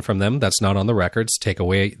 win from them. That's not on the records. Take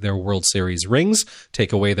away their World Series rings.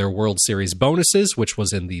 Take away their World Series bonuses, which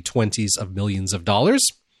was in the 20s of millions of dollars.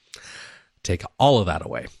 Take all of that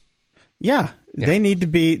away. Yeah. They need to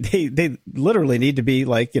be, they literally need to be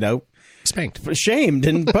like, spanked, shamed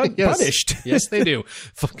and yes. punished. Yes, they do.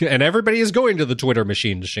 And everybody is going to the Twitter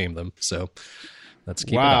machine to shame them. So let's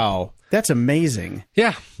keep it up. Wow. That's amazing.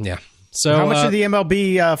 Yeah. Yeah. So how much did the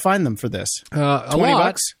MLB fine them for this?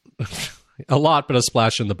 $20? A lot, but a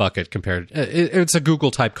splash in the bucket compared. It's a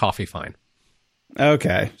Google type coffee fine.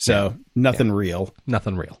 Okay. So nothing real.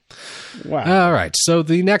 Nothing real. Wow. All right. So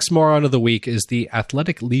the next moron of the week is the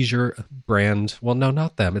athletic leisure brand. Well, no,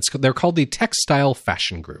 not them. They're called the Textile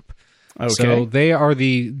Fashion Group. Okay. So they are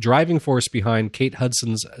the driving force behind Kate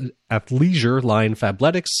Hudson's athleisure line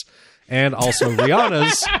Fabletics and also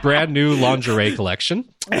Rihanna's brand new lingerie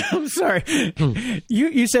collection. I'm sorry.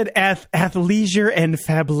 You said athleisure and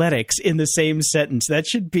Fabletics in the same sentence. That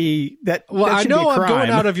should be that. Well, that I should know be a I'm going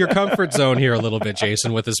crime. out of your comfort zone here a little bit,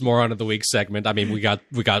 Jason, with this moron of the week segment. I mean, we got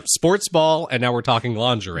sports ball, and now we're talking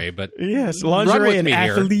lingerie. But Yes, run lingerie with and me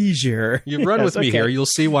here. athleisure. You run with me here. You'll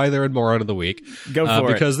see why they're in moron of the week. Go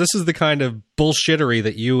for it. Because this is the kind of bullshittery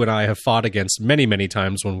that you and I have fought against many, many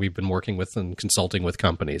times when we've been working with and consulting with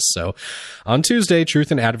companies. So on Tuesday,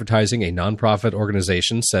 Truth in Advertising, a nonprofit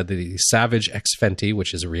organization, said that the Savage X Fenty,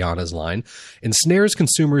 which is Rihanna's line, ensnares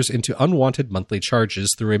consumers into unwanted monthly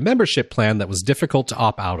charges through a membership plan that was difficult to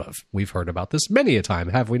opt out of. We've heard about this many a time,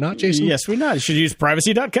 have we not, Jason? Yes, we not. You should use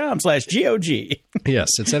privacy.com/GOG.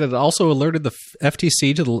 Yes, it said it also alerted the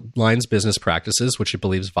FTC to the line's business practices, which it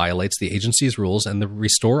believes violates the agency's rules and the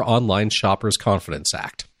Restore Online Shoppers Confidence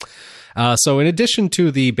Act. So in addition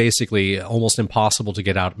to the basically almost impossible to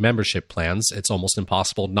get out membership plans, it's almost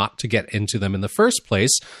impossible not to get into them in the first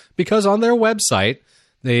place because on their website,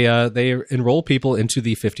 they enroll people into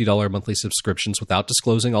the $50 monthly subscriptions without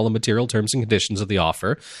disclosing all the material terms and conditions of the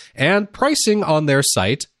offer. And pricing on their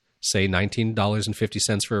site, say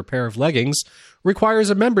 $19.50 for a pair of leggings, requires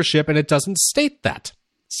a membership, and it doesn't state that.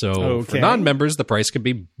 So for non-members, the price could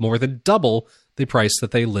be more than double the price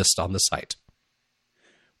that they list on the site.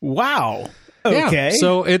 Wow. Okay. Yeah,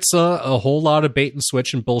 so it's a whole lot of bait and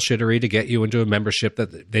switch and bullshittery to get you into a membership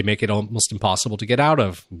that they make it almost impossible to get out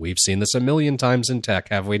of. We've seen this a million times in tech,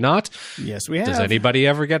 have we not? Yes, we have. Does anybody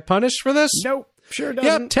ever get punished for this? Nope. Sure Yeah,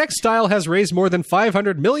 doesn't. Textile has raised more than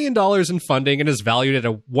 $500 million in funding and is valued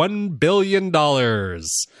at $1 billion.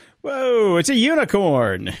 Whoa, it's a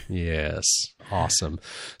unicorn. Yes. Awesome.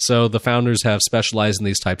 So the founders have specialized in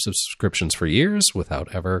these types of subscriptions for years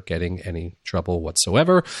without ever getting any trouble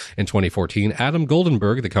whatsoever. In 2014, Adam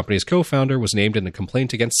Goldenberg, the company's co-founder, was named in a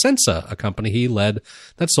complaint against Sensa, a company he led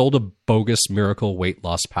that sold a bogus miracle weight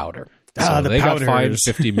loss powder. So they got fined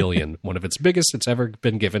 $50 million, one of its biggest it's ever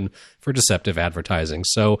been given for deceptive advertising.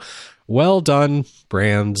 So well done,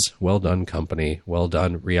 brands. Well done, company. Well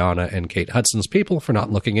done, Rihanna and Kate Hudson's people for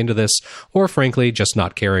not looking into this, or frankly, just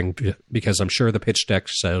not caring, because I'm sure the pitch deck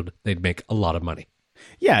said they'd make a lot of money.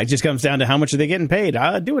 Yeah, it just comes down to how much are they getting paid.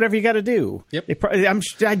 Do whatever you got to do. Yep.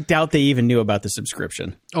 I doubt they even knew about the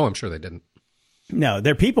subscription. Oh, I'm sure they didn't. No,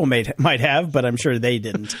 their people might have, but I'm sure they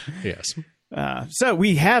didn't. Yes. So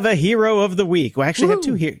we have a hero of the week. We actually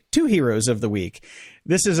have two heroes of the week.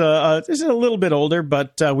 This is a little bit older,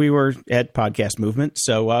 but we were at Podcast Movement,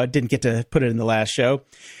 so didn't get to put it in the last show.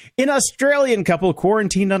 An Australian couple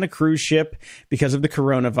quarantined on a cruise ship because of the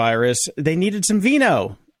coronavirus. They needed some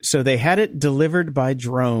vino, so they had it delivered by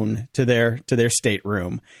drone to their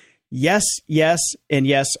stateroom. Yes, and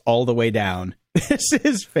yes, all the way down. This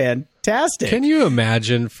is fantastic. Can you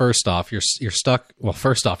imagine? First off, you're stuck. Well,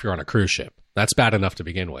 first off, you're on a cruise ship. That's bad enough to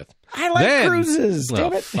begin with. I like cruises.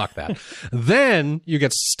 Damn it. Fuck that. Then you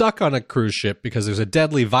get stuck on a cruise ship because there's a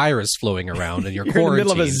deadly virus flowing around and you're quarantined. In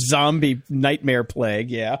the middle of a zombie nightmare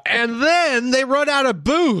plague, yeah. And then they run out of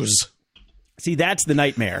booze. See, that's the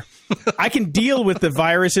nightmare. I can deal with the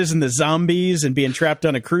viruses and the zombies and being trapped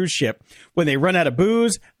on a cruise ship. When they run out of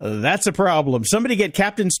booze, that's a problem. Somebody get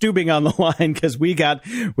Captain Stubing on the line because we got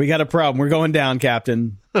a problem. We're going down,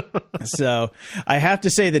 Captain. So I have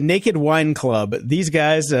to say, the Naked Wine Club, these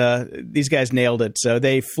guys nailed it. So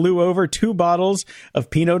they flew over 2 bottles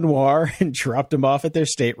of Pinot Noir and dropped them off at their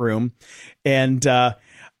stateroom. And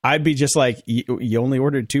I'd be just like, you only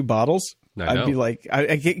ordered 2 bottles? I'd be like,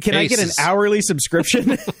 can I get an hourly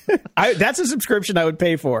subscription? That's a subscription I would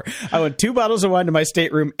pay for. I want 2 bottles of wine to my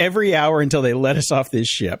stateroom every hour until they let us off this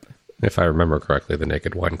ship. If I remember correctly, the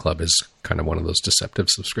Naked Wine Club is kind of one of those deceptive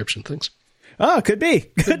subscription things. Oh, could be.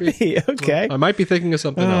 Could be. Okay. I might be thinking of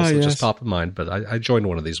something else that's just top of mind, but I joined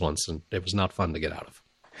one of these once, and it was not fun to get out of.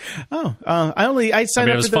 Oh, I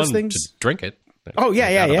signed up for those things. To drink it. Oh,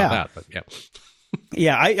 yeah. That, but yeah.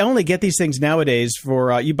 Yeah, I only get these things nowadays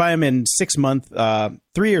for you buy them in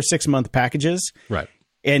 3 or 6 month packages, right?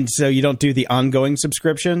 And so you don't do the ongoing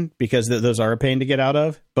subscription because those are a pain to get out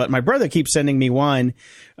of. But my brother keeps sending me wine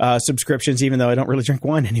subscriptions, even though I don't really drink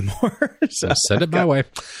wine anymore. So send it my way.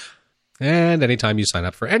 And anytime you sign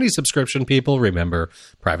up for any subscription, people, remember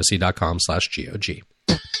privacy.com/GOG.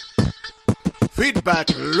 Feedback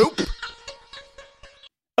loop.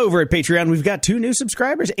 Over at Patreon, we've got 2 new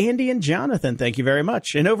subscribers, Andy and Jonathan. Thank you very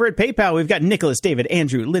much. And over at PayPal, we've got Nicholas, David,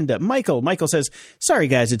 Andrew, Linda, Michael. Michael says, sorry,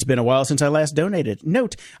 guys, it's been a while since I last donated.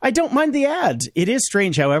 Note, I don't mind the ads. It is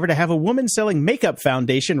strange, however, to have a woman selling makeup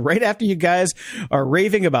foundation right after you guys are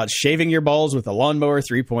raving about shaving your balls with a Lawnmower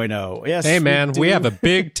 3.0. Yes, hey, man, we have a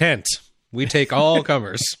big tent. We take all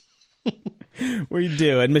comers. We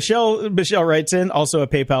do. And Michelle writes in, also a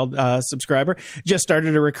PayPal subscriber, just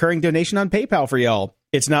started a recurring donation on PayPal for y'all.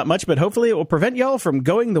 It's not much, but hopefully it will prevent y'all from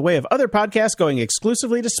going the way of other podcasts going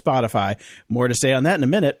exclusively to Spotify. More to say on that in a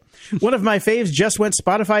minute. One of my faves just went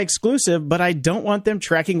Spotify exclusive, but I don't want them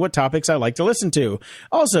tracking what topics I like to listen to.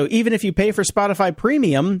 Also, even if you pay for Spotify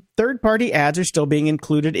Premium, third-party ads are still being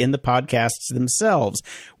included in the podcasts themselves.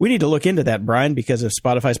 We need to look into that, Brian, because if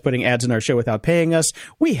Spotify's putting ads in our show without paying us,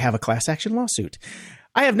 we have a class action lawsuit.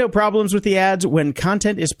 I have no problems with the ads when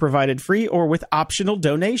content is provided free or with optional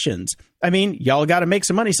donations. I mean, y'all got to make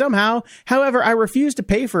some money somehow. However, I refuse to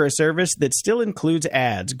pay for a service that still includes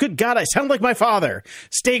ads. Good God, I sound like my father.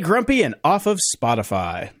 Stay grumpy and off of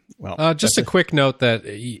Spotify. Well, just a quick note that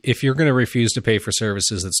if you're going to refuse to pay for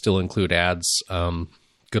services that still include ads,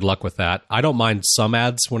 good luck with that. I don't mind some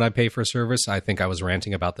ads when I pay for a service. I think I was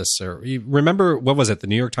ranting about this. You remember, what was it? The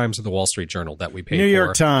New York Times or the Wall Street Journal that we pay for? New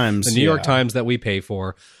York Times. The New York Times that we pay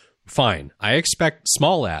for. Fine. I expect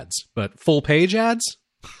small ads, but full page ads?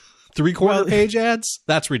 Three-quarter page ads?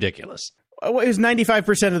 That's ridiculous. Well, it was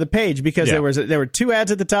 95% of the page because there were 2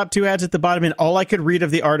 ads at the top, 2 ads at the bottom, and all I could read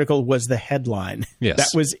of the article was the headline. Yes.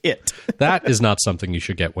 That was it. That is not something you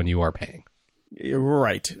should get when you are paying.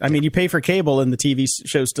 Right. I mean, you pay for cable and the TV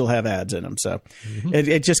shows still have ads in them. So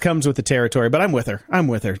it just comes with the territory. But I'm with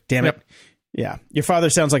her. Damn it. Yeah. Your father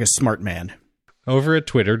sounds like a smart man. Over at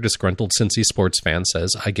Twitter, disgruntled Cincy sports fan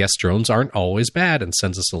says, I guess drones aren't always bad, and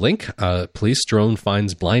sends us a link. Police drone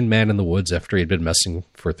finds blind man in the woods after he'd been messing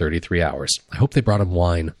for 33 hours. I hope they brought him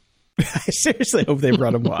wine. I seriously hope they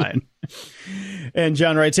brought him wine. And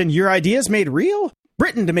John writes in, your ideas made real?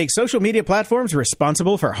 Britain to make social media platforms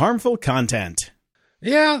responsible for harmful content.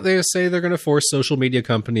 Yeah, they say they're going to force social media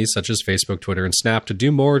companies such as Facebook, Twitter, and Snap to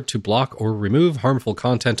do more to block or remove harmful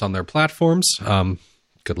content on their platforms.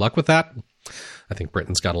 Good luck with that. I think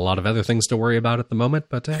Britain's got a lot of other things to worry about at the moment,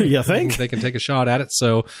 but you think? They can take a shot at it.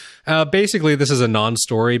 So basically, this is a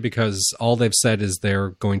non-story because all they've said is they're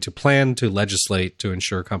going to plan to legislate to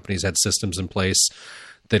ensure companies had systems in place.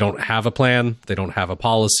 They don't have a plan. They don't have a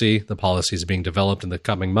policy. The policy is being developed in the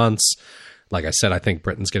coming months. Like I said, I think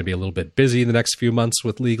Britain's going to be a little bit busy in the next few months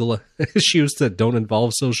with legal issues that don't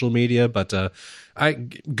involve social media. But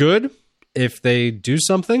good if they do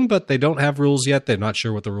something, but they don't have rules yet. They're not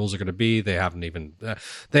sure what the rules are going to be. They haven't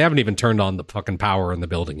even turned on the fucking power in the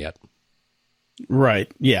building yet. Right.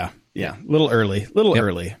 Yeah. Yeah. Little early.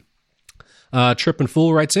 Early. Trip and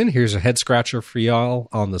Fool writes in, here's a head scratcher for y'all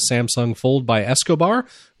on the Samsung Fold by Escobar.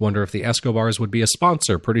 Wonder if the Escobars would be a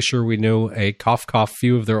sponsor. Pretty sure we know a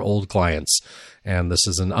few of their old clients. And this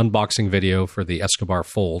is an unboxing video for the Escobar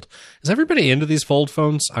Fold. Is everybody into these Fold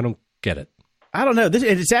phones? I don't get it. I don't know.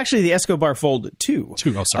 It's actually the Escobar Fold 2.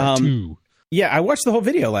 2. Oh, sorry. 2. Yeah, I watched the whole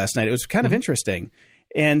video last night. It was kind of interesting.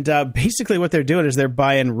 And basically what they're doing is they're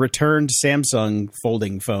buying returned Samsung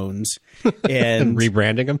folding phones and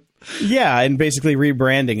rebranding them. Yeah, and basically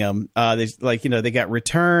rebranding them. They got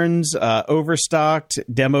returns, overstocked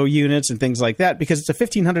demo units and things like that because it's a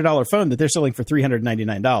 $1,500 phone that they're selling for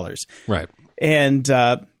 $399. Right. And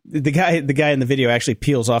the guy in the video actually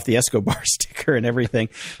peels off the Escobar sticker and everything.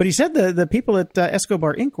 But he said the people at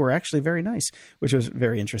Escobar Inc. were actually very nice, which was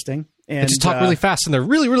very interesting. And they just talk really fast, and they're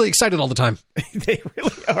really, really excited all the time. They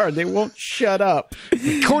really are. They won't shut up.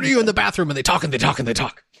 They corner you in the bathroom, and they talk and they talk and they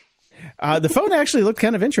talk. The phone actually looked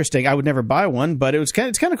kind of interesting. I would never buy one, but it's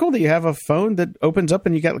kind of cool that you have a phone that opens up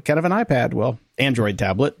and you got kind of an iPad. Well, Android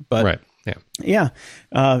tablet, but right. Yeah.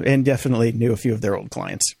 And definitely knew a few of their old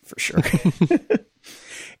clients for sure.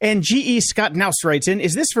 And GE Scott Nouse writes in,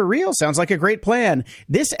 is this for real? Sounds like a great plan.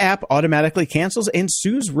 This app automatically cancels and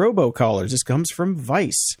sues robocallers. This comes from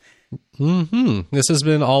Vice. This has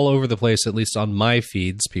been all over the place, at least on my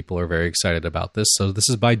feeds. People are very excited about this. So this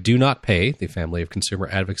is by Do Not Pay, the family of consumer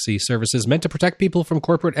advocacy services meant to protect people from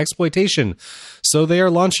corporate exploitation. So they are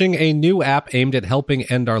launching a new app aimed at helping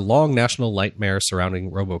end our long national nightmare surrounding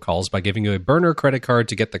robocalls by giving you a burner credit card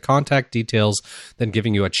to get the contact details, then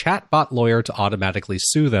giving you a chatbot lawyer to automatically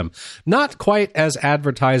sue them. Not quite as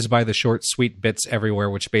advertised by the short, sweet bits everywhere,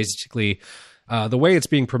 which basically the way it's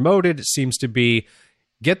being promoted seems to be,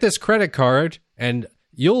 get this credit card and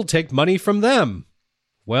you'll take money from them.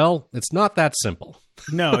 Well, it's not that simple.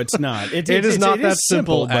 No, it's not. It is not that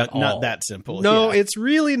simple at but not all. that simple. No, yeah. it's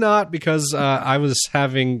really not, because I was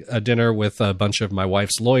having a dinner with a bunch of my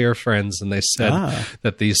wife's lawyer friends, and they said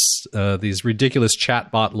that these ridiculous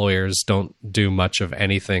chatbot lawyers don't do much of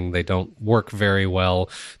anything. They don't work very well.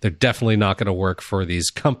 They're definitely not going to work for these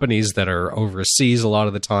companies that are overseas a lot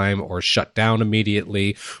of the time, or shut down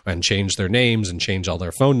immediately and change their names and change all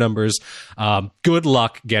their phone numbers. Good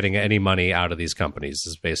luck getting any money out of these companies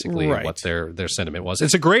is basically what their sentiment was.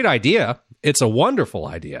 It's a great idea. It's a wonderful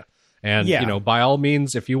idea. And, by all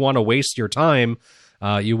means, if you want to waste your time,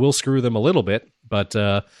 you will screw them a little bit, but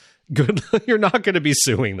good. You're not going to be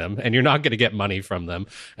suing them, and you're not going to get money from them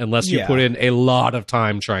unless you put in a lot of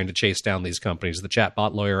time trying to chase down these companies. The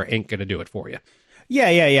chatbot lawyer ain't going to do it for you.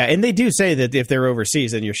 Yeah. And they do say that if they're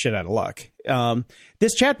overseas, then you're shit out of luck.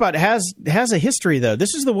 This chatbot has a history, though.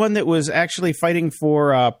 This is the one that was actually fighting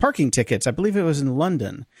for parking tickets. I believe it was in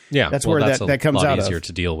London. Yeah, that's where that comes out of. Easier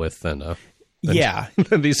to deal with than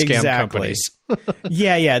than these scam companies.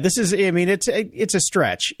 yeah. This is. I mean, it's a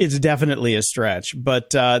stretch. It's definitely a stretch.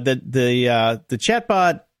 But the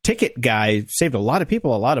chatbot ticket guy saved a lot of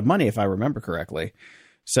people a lot of money, if I remember correctly.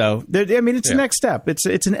 So, it's the next step.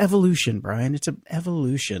 It's an evolution, Brian. It's an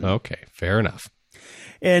evolution. Okay, fair enough.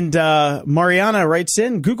 And Mariana writes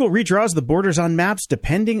in, Google redraws the borders on maps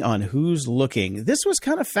depending on who's looking. This was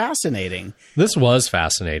kind of fascinating. This was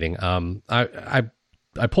fascinating.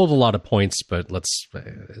 I pulled a lot of points, but let's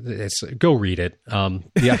go read it.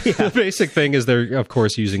 The basic thing is they're, of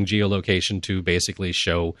course, using geolocation to basically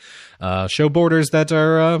show borders that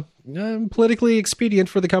are politically expedient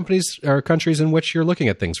for the companies or countries in which you're looking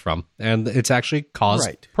at things from. And it's actually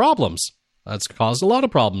caused problems. It's caused a lot of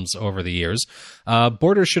problems over the years.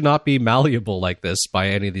 Borders should not be malleable like this by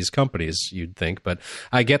any of these companies, you'd think. But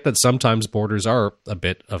I get that sometimes borders are a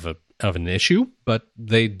bit of an issue, but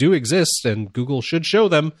they do exist, and Google should show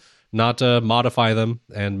them, not modify them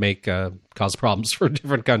and make cause problems for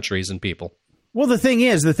different countries and people. Well, the thing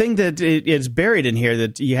that is buried in here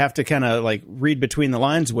that you have to kind of like read between the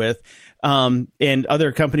lines with, and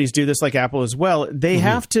other companies do this like Apple as well, they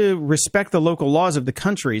have to respect the local laws of the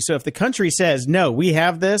country. So if the country says, no, we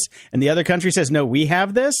have this, and the other country says, no, we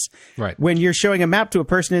have this, when you're showing a map to a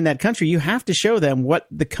person in that country, you have to show them what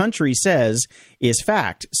the country says is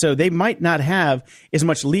fact. So they might not have as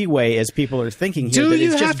much leeway as people are thinking here. Do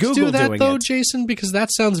you have have to do that, though, Jason? Because that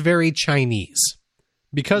sounds very Chinese.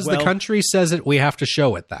 Because the country says it, we have to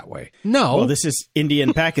show it that way. No. Well, this is India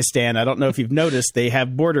and Pakistan. I don't know if you've noticed, they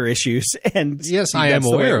have border issues. And yes, I am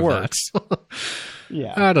aware of that.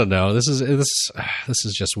 Yeah. I don't know. This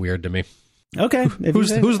is just weird to me. Okay. Who's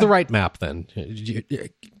the right map then?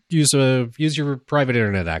 Use your private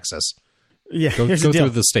internet access. Yeah. Go through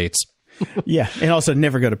the states. Yeah, and also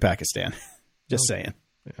never go to Pakistan. Just saying.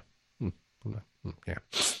 Yeah.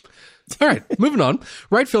 All right, moving on.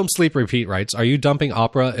 Right Film Sleep Repeat writes, are you dumping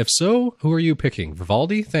Opera? If so, who are you picking?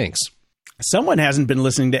 Vivaldi? Thanks. Someone hasn't been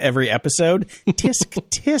listening to every episode.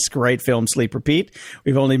 Tisk, Right Film Sleep Repeat.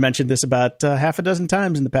 We've only mentioned this about half a dozen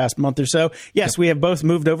times in the past month or so. Yes, we have both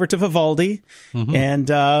moved over to Vivaldi, and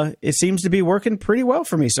it seems to be working pretty well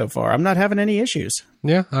for me so far. I'm not having any issues.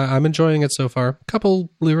 Yeah, I'm enjoying it so far. A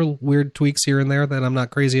couple little weird tweaks here and there that I'm not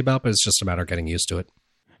crazy about, but it's just a matter of getting used to it.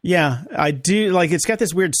 Yeah, I do. Like, it's got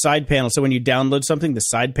this weird side panel. So when you download something, the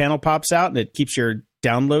side panel pops out and it keeps your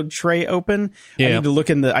download tray open. Yeah. I need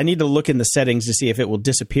to look in the settings to see if it will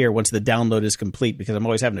disappear once the download is complete, because I'm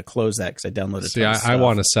always having to close that because I downloaded. See, I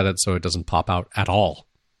want to set it so it doesn't pop out at all.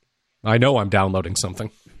 I know I'm downloading something.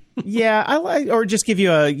 Yeah, or just give you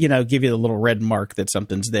the little red mark that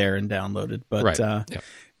something's there and downloaded. But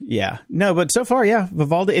yeah, no, but so far,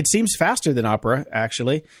 Vivaldi, it seems faster than Opera,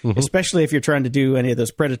 actually, especially if you're trying to do any of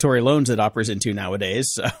those predatory loans that Opera's into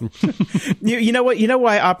nowadays. So. You know what? You know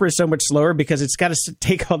why Opera is so much slower? Because it's got to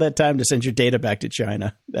take all that time to send your data back to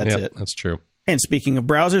China. That's it. That's true. And speaking of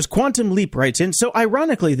browsers, Quantum Leap writes in, so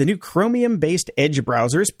ironically, the new Chromium-based Edge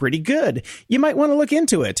browser is pretty good. You might want to look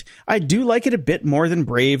into it. I do like it a bit more than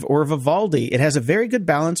Brave or Vivaldi. It has a very good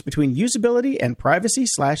balance between usability and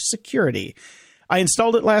privacy/security. I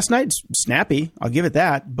installed it last night. It's snappy. I'll give it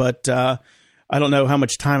that. But I don't know how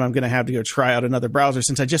much time I'm going to have to go try out another browser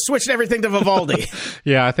since I just switched everything to Vivaldi.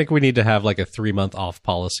 Yeah, I think we need to have like a 3-month off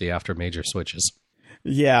policy after major switches.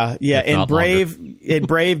 Yeah. And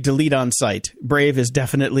Brave, delete on site. Brave is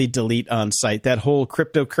definitely delete on site. That whole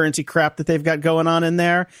cryptocurrency crap that they've got going on in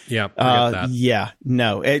there. Yeah, that. Yeah,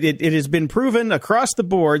 no. It has been proven across the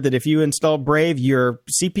board that if you install Brave, your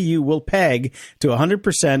CPU will peg to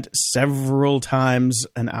 100% several times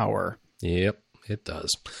an hour. Yep. It does.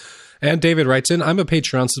 And David writes in, I'm a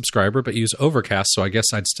Patreon subscriber, but use Overcast, so I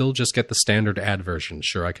guess I'd still just get the standard ad version.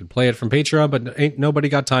 Sure, I could play it from Patreon, but ain't nobody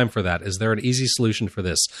got time for that. Is there an easy solution for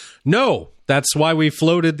this? No! That's why we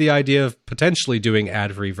floated the idea of potentially doing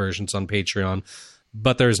ad-free versions on Patreon,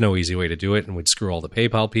 but there's no easy way to do it, and we'd screw all the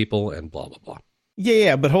PayPal people and blah, blah, blah.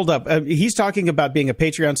 Yeah, but hold up. He's talking about being a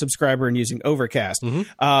Patreon subscriber and using Overcast.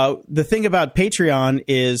 The thing about Patreon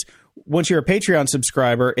is once you're a Patreon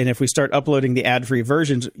subscriber, and if we start uploading the ad-free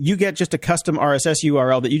versions, you get just a custom RSS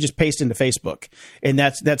URL that you just paste into Facebook, and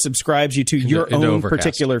that subscribes you to your own Overcast.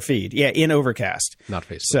 Particular feed. Yeah, in Overcast. Not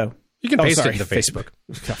Facebook. So you can paste it into Facebook.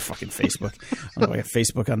 Fucking Facebook. I got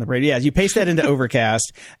Facebook on the brain. Yeah, you paste that into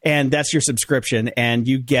Overcast, and that's your subscription, and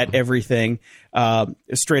you get everything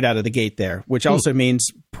straight out of the gate there, which also means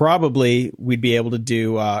probably we'd be able to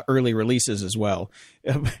do early releases as well.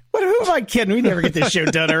 Who am I kidding? We never get this show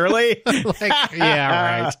done early.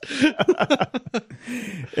 Yeah, right.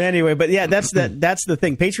 Anyway, but yeah, that's the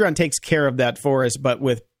thing. Patreon takes care of that for us, but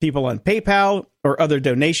with people on PayPal or other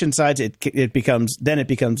donation sites, it becomes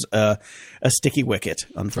a sticky wicket,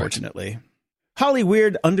 unfortunately. Right.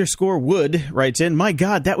 Hollyweird_Wood writes in, my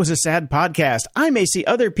God, that was a sad podcast. I may see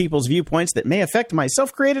other people's viewpoints that may affect my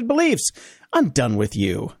self-created beliefs. I'm done with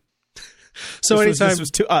you. So this was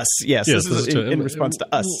to us. Yes, this is in response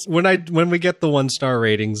to us. When we get the 1-star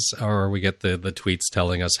ratings or we get the tweets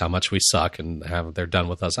telling us how much we suck and how they're done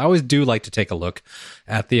with us, I always do like to take a look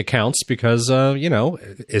at the accounts because,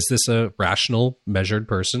 is this a rational, measured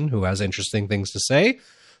person who has interesting things to say?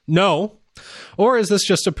 No. Or is this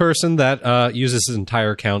just a person that uses his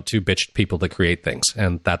entire account to bitch at people that create things?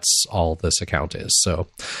 And that's all this account is. So,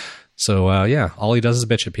 all he does is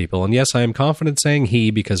bitch at people. And yes, I am confident saying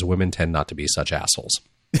he because women tend not to be such assholes.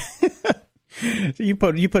 You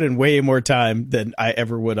put in way more time than I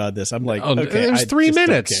ever would on this. I'm like, okay, there's 3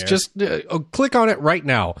 minutes. Just click on it right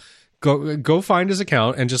now. Go find his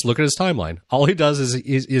account and just look at his timeline. All he does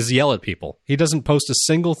is yell at people. He doesn't post a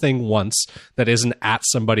single thing once that isn't at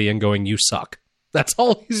somebody and going, you suck. That's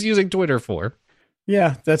all he's using Twitter for.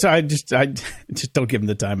 Yeah, I just don't give him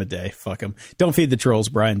the time of day. Fuck him. Don't feed the trolls,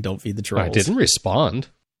 Brian. Don't feed the trolls. I didn't respond.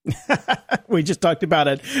 We just talked about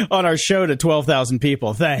it on our show to 12,000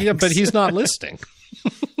 people. Thanks. Yeah, but he's not listening.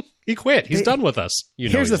 He quit. He's done with us.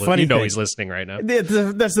 Here's the funny thing. He's listening right now.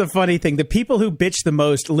 That's the funny thing. The people who bitch the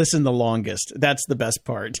most listen the longest. That's the best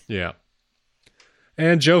part. Yeah.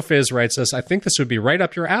 And Joe Fizz writes us, I think this would be right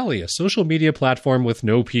up your alley, a social media platform with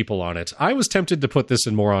no people on it. I was tempted to put this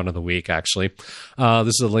in Moron of the Week, actually.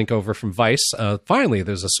 This is a link over from Vice. Finally,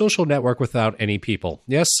 there's a social network without any people.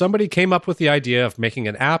 Yes, somebody came up with the idea of making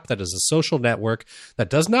an app that is a social network that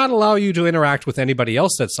does not allow you to interact with anybody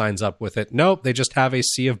else that signs up with it. Nope, they just have a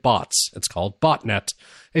sea of bots. It's called Botnet,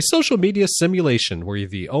 a social media simulation where you're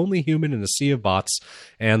the only human in a sea of bots,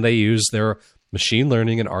 and they use their machine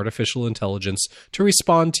learning and artificial intelligence to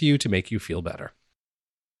respond to you to make you feel better.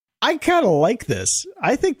 I kind of like this.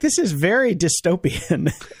 I think this is very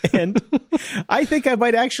dystopian, and I think I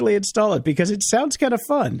might actually install it because it sounds kind of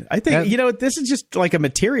fun. I think, this is just like a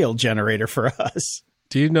material generator for us.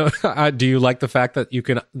 Do you know? Do you like the fact that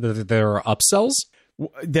there are upsells?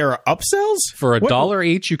 There are upsells? For $1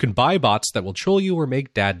 each, you can buy bots that will troll you or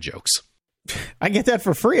make dad jokes. I get that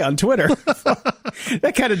for free on Twitter.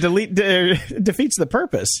 That kind of defeats the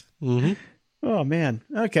purpose. Mm-hmm. Oh, man.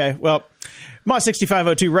 Okay. Well,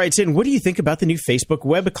 Moss6502 writes in, what do you think about the new Facebook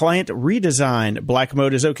web client redesign? Black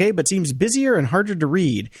mode is okay, but seems busier and harder to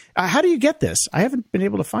read. How do you get this? I haven't been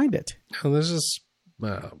able to find it. Oh, this is...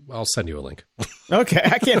 I'll send you a link. Okay,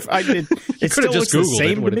 I can't. It could have just Googled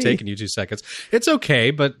it. It would have taken taken you 2 seconds. It's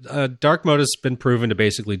okay, but dark mode has been proven to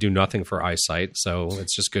basically do nothing for eyesight, so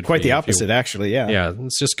it's just good. Quite the opposite, actually. Yeah, yeah,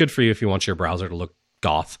 it's just good for you if you want your browser to look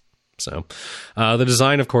goth. So, the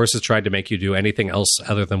design, of course, has tried to make you do anything else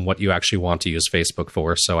other than what you actually want to use Facebook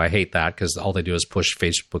for. So I hate that because all they do is push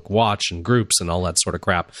Facebook Watch and groups and all that sort of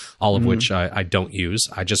crap, all of which I don't use.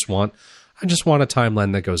 I just want a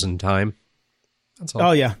timeline that goes in time.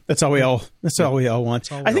 Oh yeah, that's all we all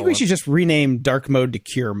want. I think we should just rename dark mode to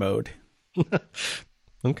cure mode.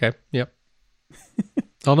 Okay. Yep.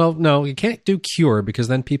 Oh no, you can't do cure because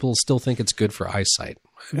then people still think it's good for eyesight.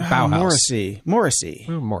 Bauhaus.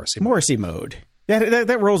 Morrissey mode.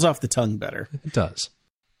 That rolls off the tongue better. It does.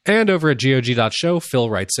 And over at GOG.show,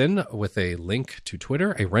 Phil writes in with a link to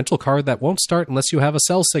Twitter, a rental car that won't start unless you have a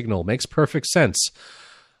cell signal. Makes perfect sense.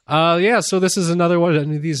 So this is another one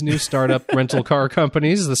of these new startup rental car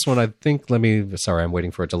companies. This one, I think, I'm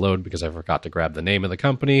waiting for it to load because I forgot to grab the name of the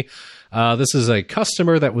company. This is a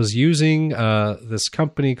customer that was using this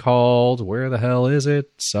company called, where the hell is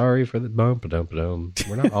it? Sorry for the bump-a-dum-a-dum.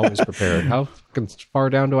 We're not always prepared. How far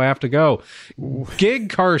down do I have to go? Gig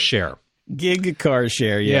Car Share. Gig Car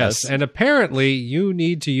Share, yes. And apparently you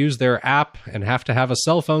need to use their app and have to have a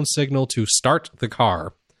cell phone signal to start the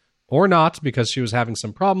car. Or not, because she was having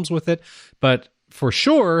some problems with it. But for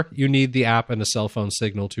sure, you need the app and a cell phone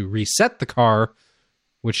signal to reset the car,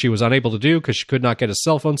 which she was unable to do because she could not get a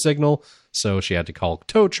cell phone signal. So she had to call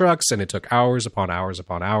tow trucks, and it took hours upon hours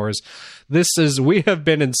upon hours. We have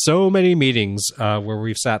been in so many meetings where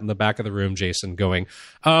we've sat in the back of the room, Jason, going,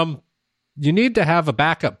 you need to have a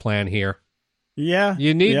backup plan here. Yeah.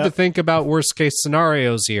 You need to think about worst case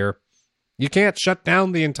scenarios here. You can't shut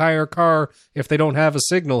down the entire car if they don't have a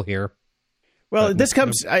signal here. Well, this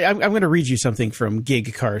comes... I'm going to read you something from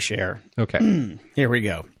Gig Car Share. Okay. Here we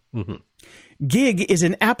go. Mm-hmm. Gig is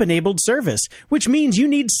an app-enabled service, which means you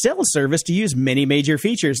need cell service to use many major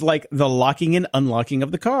features like the locking and unlocking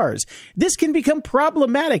of the cars. This can become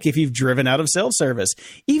problematic if you've driven out of cell service.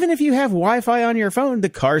 Even if you have Wi-Fi on your phone, the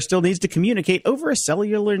car still needs to communicate over a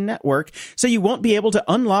cellular network, so you won't be able to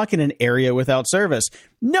unlock in an area without service.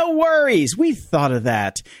 No worries, we thought of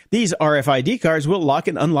that. These RFID cards will lock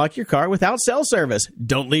and unlock your car without cell service.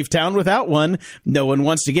 Don't leave town without one. No one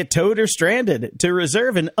wants to get towed or stranded. To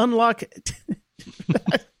reserve and unlock...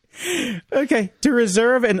 Okay. To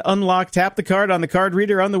reserve and unlock, tap the card on the card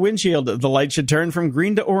reader on the windshield. The light should turn from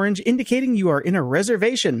green to orange, indicating you are in a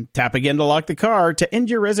reservation. Tap again to lock the car. To end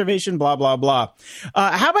your reservation, blah, blah, blah.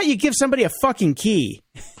 How about you give somebody a fucking key?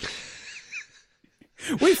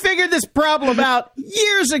 We figured this problem out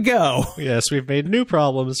years ago. Yes, we've made new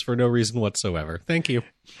problems for no reason whatsoever. Thank you.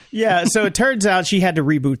 Yeah, so it turns out she had to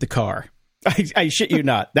reboot the car. I shit you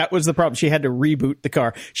not. That was the problem. She had to reboot the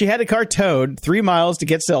car. She had the car towed 3 miles to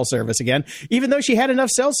get cell service again, even though she had enough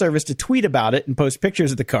cell service to tweet about it and post pictures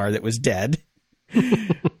of the car that was dead.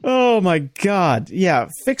 Oh, my God. Yeah,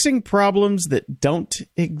 fixing problems that don't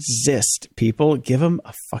exist, people. Give them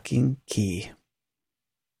a fucking key.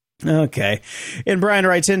 Okay. And Brian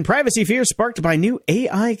writes in, privacy fears sparked by new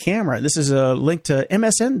AI camera. This is a link to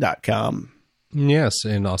msn.com. Yes,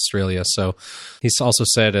 in Australia. So he's also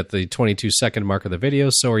said at the 22-second mark of the video,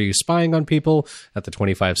 so are you spying on people? At the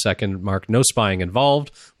 25-second mark, no spying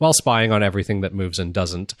involved, while spying on everything that moves and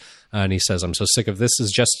doesn't. And he says, I'm so sick of this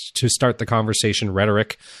is just to start the conversation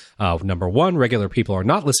rhetoric. Number 1, regular people are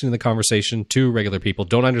not listening to the conversation. 2, regular people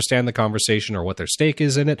don't understand the conversation or what their stake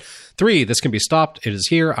is in it. 3, this can be stopped. It is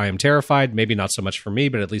here. I am terrified. Maybe not so much for me,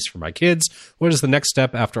 but at least for my kids. What is the next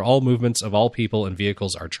step after all movements of all people and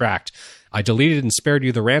vehicles are tracked? I deleted and spared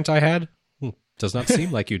you the rant I had. Does not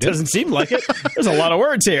seem like you did. Doesn't seem like it. There's a lot of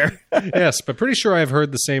words here. Yes, but pretty sure I've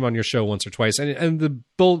heard the same on your show once or twice. And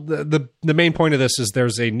the main point of this is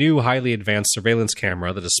there's a new highly advanced surveillance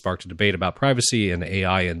camera that has sparked a debate about privacy and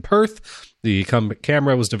AI in Perth. The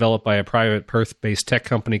camera was developed by a private Perth-based tech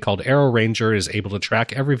company called Arrow Ranger. It is able to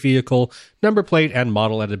track every vehicle, number plate, and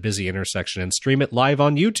model at a busy intersection and stream it live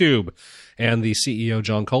on YouTube. And the CEO,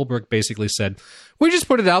 John Colbrook, basically said, we just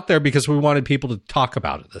put it out there because we wanted people to talk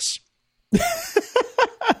about this.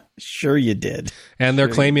 Sure you did. And they're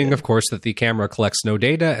claiming, of course, that the camera collects no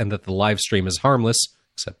data and that the live stream is harmless,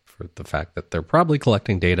 except for the fact that they're probably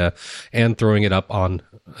collecting data and throwing it up on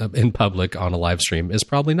in public on a live stream is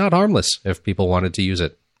probably not harmless if people wanted to use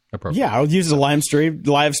it appropriately. Yeah, I'll use the live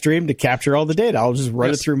stream to capture all the data. I'll just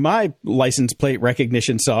run it through my license plate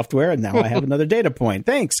recognition software, and now I have another data point.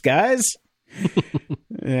 Thanks, guys.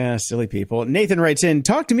 Yeah, silly people. Nathan writes in,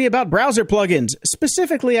 talk to me about browser plugins.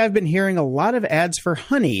 Specifically, I've been hearing a lot of ads for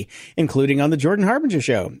Honey, including on the Jordan Harbinger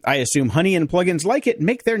show. I assume Honey and plugins like it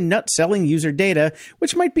make their nut-selling user data,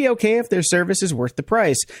 which might be okay if their service is worth the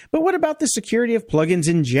price. But what about the security of plugins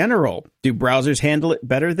in general? Do browsers handle it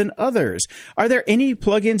better than others? Are there any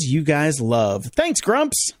plugins you guys love? Thanks,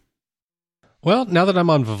 Grumps! Well, now that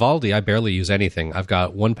I'm on Vivaldi, I barely use anything. I've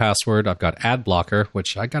got 1Password, I've got ad blocker,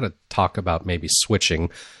 which I got to talk about maybe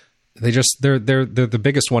switching. They're the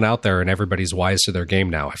biggest one out there, and everybody's wise to their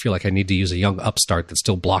game now. I feel like I need to use a young upstart that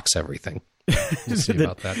still blocks everything. We'll see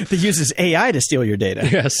about that. That uses AI to steal your data.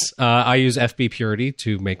 Yes. I use FB Purity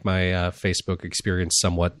to make my Facebook experience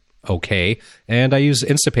somewhat okay. And I use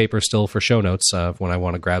Instapaper still for show notes when I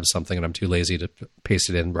want to grab something and I'm too lazy to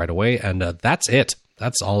paste it in right away. And that's it.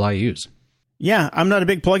 That's all I use. Yeah, I'm not a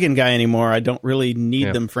big plugin guy anymore. I don't really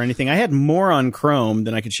need them for anything. I had more on Chrome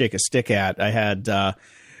than I could shake a stick at. I had,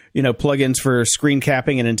 plugins for screen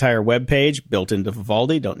capping an entire web page built into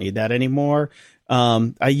Vivaldi. Don't need that anymore.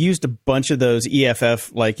 I used a bunch of those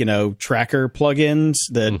EFF, tracker plugins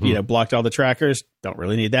that, blocked all the trackers. Don't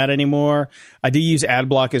really need that anymore. I do use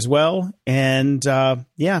AdBlock as well. And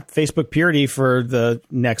Facebook Purity for the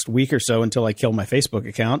next week or so until I kill my Facebook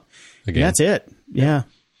account. Again. That's it. Yeah.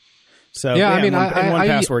 So, one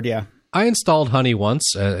password, yeah. I installed Honey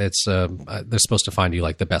once. They're supposed to find you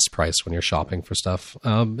like the best price when you're shopping for stuff.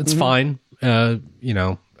 It's fine.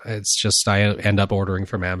 It's just I end up ordering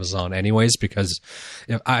from Amazon anyways because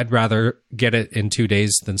I'd rather get it in 2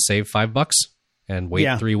 days than save $5 and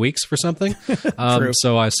wait 3 weeks for something.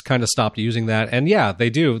 So I kind of stopped using that. And yeah, they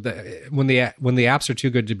do. When the apps are too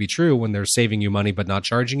good to be true, when they're saving you money but not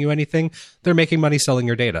charging you anything, they're making money selling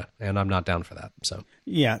your data, and I'm not down for that. So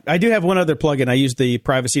yeah, I do have one other plugin. I use the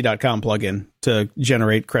privacy.com plugin to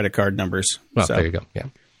generate credit card numbers. Well, there you go. Yeah,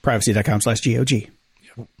 privacy.com/GOG.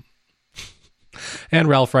 And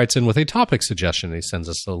Ralph writes in with a topic suggestion. He sends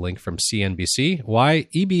us a link from CNBC. Why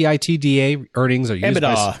EBITDA earnings are used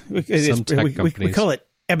by some tech companies. We call it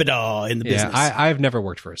EBITDA in the business. I've never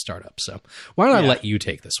worked for a startup, so why don't I let you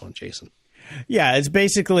take this one, Jason? Yeah, it's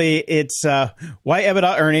why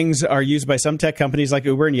EBITDA earnings are used by some tech companies like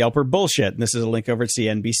Uber and Yelp are bullshit. And this is a link over at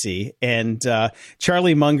CNBC. And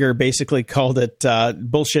Charlie Munger basically called it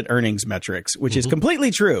bullshit earnings metrics, which is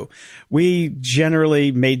completely true. We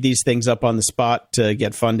generally made these things up on the spot to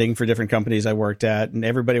get funding for different companies I worked at. And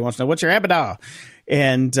everybody wants to know, what's your EBITDA?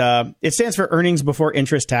 And it stands for earnings before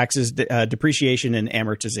interest, taxes, depreciation, and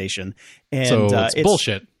amortization. And so it's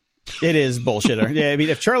bullshit. It is bullshit. Yeah, I mean,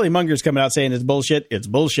 if Charlie Munger's coming out saying it's bullshit.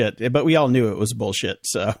 But we all knew it was bullshit.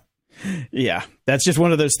 So, yeah, that's just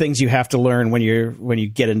one of those things you have to learn when you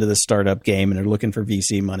get into the startup game and are looking for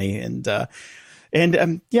VC money.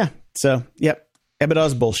 EBITDA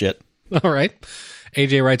is bullshit. All right.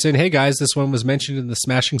 AJ writes in, hey guys, this one was mentioned in the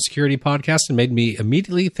Smashing Security podcast and made me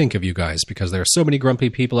immediately think of you guys because there are so many grumpy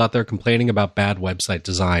people out there complaining about bad website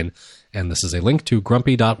design. And this is a link to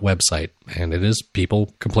grumpy.website. And it is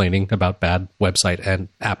people complaining about bad website and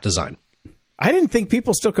app design. I didn't think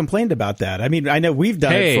people still complained about that. I mean, I know we've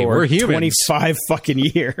done it for 25 fucking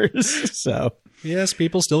years. So yes,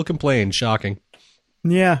 people still complain. Shocking.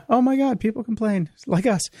 Yeah. Oh, my God. People complain like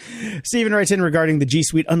us. Steven writes in regarding the G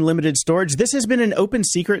Suite Unlimited storage. This has been an open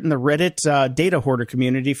secret in the Reddit data hoarder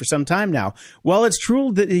community for some time now. While it's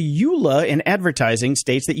true that the EULA in advertising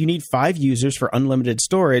states that you need 5 users for unlimited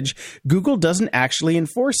storage, Google doesn't actually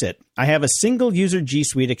enforce it. I have a single user G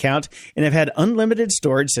Suite account and have had unlimited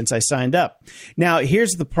storage since I signed up. Now,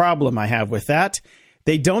 here's the problem I have with that.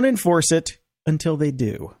 They don't enforce it until they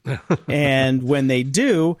do. And when they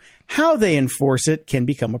do, how they enforce it can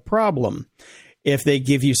become a problem. If they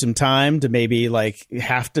give you some time to maybe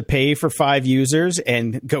have to pay for 5 users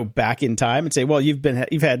and go back in time and say, well, you've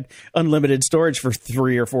had unlimited storage for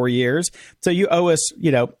 3 or 4 years. So you owe us,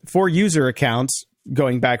 4 user accounts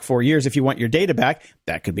going back 4 years. If you want your data back,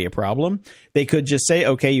 that could be a problem. They could just say,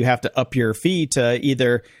 okay, you have to up your fee to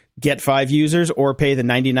either get 5 users or pay the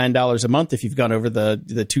 $99 a month if you've gone over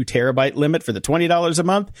the 2 terabyte limit for the $20 a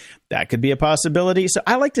month. That could be a possibility. So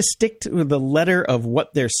I like to stick to the letter of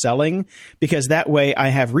what they're selling because that way I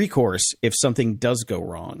have recourse if something does go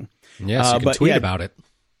wrong. Yes, you can tweet about it.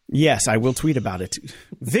 Yes, I will tweet about it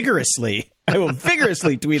vigorously. I will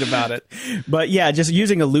vigorously tweet about it. But yeah, just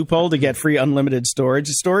using a loophole to get free unlimited storage.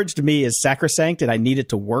 Storage to me is sacrosanct and I need it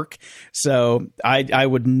to work. So I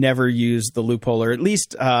would never use the loophole or at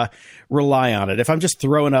least rely on it. If I'm just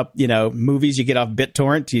throwing up, movies you get off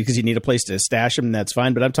BitTorrent because you need a place to stash them, that's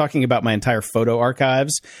fine. But I'm talking about my entire photo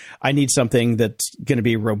archives. I need something that's going to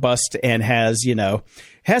be robust and has an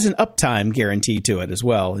uptime guarantee to it as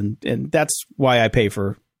well. And that's why I pay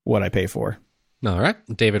for what I pay for. All right.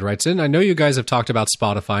 David writes in, I know you guys have talked about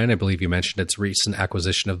Spotify, and I believe you mentioned its recent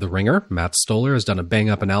acquisition of The Ringer. Matt Stoller has done a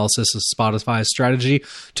bang-up analysis of Spotify's strategy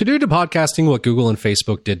to do to podcasting what Google and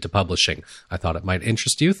Facebook did to publishing. I thought it might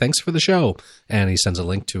interest you. Thanks for the show. And he sends a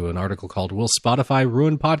link to an article called Will Spotify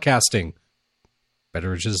Ruin Podcasting?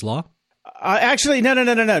 Betteridge's Law? Actually, no.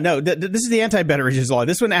 This is the anti-Betteridge's Law.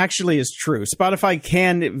 This one actually is true. Spotify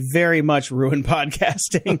can very much ruin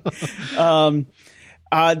podcasting.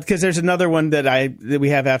 Because there's another one that we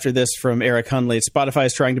have after this from Eric Hunley. Spotify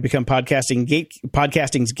is trying to become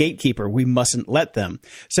podcasting's gatekeeper. We mustn't let them.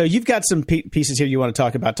 So you've got some pieces here you want to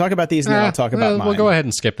talk about. Talk about these, and then I'll talk about mine. We'll go ahead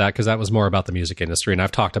and skip that because that was more about the music industry, and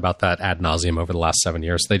I've talked about that ad nauseum over the last 7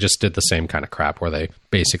 years. They just did the same kind of crap where they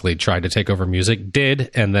basically tried to take over music,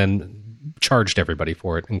 and then charged everybody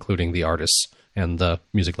for it, including the artists and the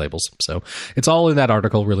music labels. So it's all in that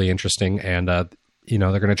article. Really interesting, and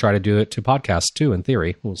they're going to try to do it to podcasts too, in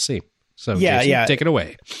theory. We'll see. So yeah. take it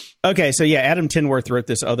away. Okay, so yeah, Adam Tinworth wrote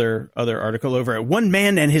this other article over at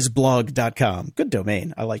onemanandhisblog.com. Good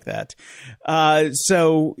domain. I like that.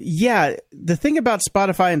 So yeah, the thing about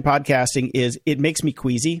Spotify and podcasting is it makes me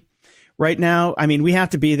queasy right now. I mean, we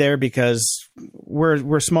have to be there because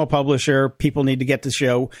we're a small publisher. People need to get the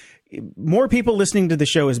show. More people listening to the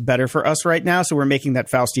show is better for us right now. So we're making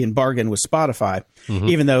that Faustian bargain with Spotify,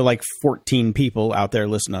 even though like 14 people out there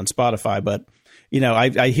listen on Spotify. But you know,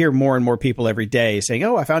 I hear more and more people every day saying,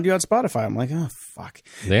 "Oh, I found you on Spotify." I'm like, "Oh, fuck."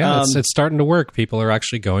 Yeah, it's starting to work. People are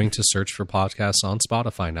actually going to search for podcasts on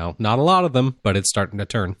Spotify now. Not a lot of them, but it's starting to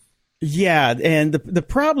turn. Yeah, and the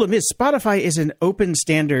problem is Spotify is an open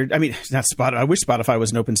standard. I mean, not Spotify. I wish Spotify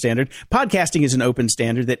was an open standard. Podcasting is an open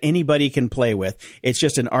standard that anybody can play with. It's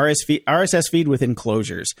just an RSS feed with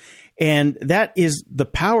enclosures. And that is the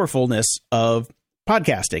powerfulness of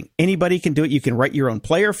podcasting. Anybody can do it. You can write your own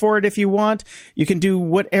player for it if you want. You can do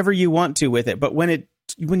whatever you want to with it. But when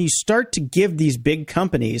you start to give these big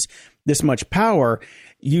companies this much power,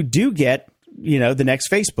 you do get, you know, the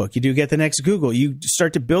next Facebook. You do get the next Google. You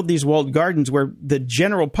start to build these walled gardens where the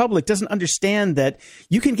general public doesn't understand that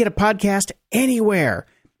you can get a podcast anywhere.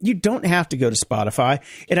 You don't have to go to Spotify.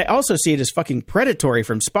 And I also see it as fucking predatory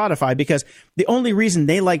from Spotify because the only reason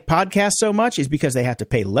they like podcasts so much is because they have to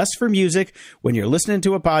pay less for music when you're listening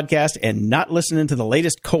to a podcast and not listening to the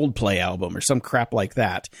latest Coldplay album or some crap like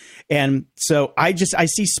that. And so I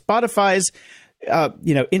see Spotify's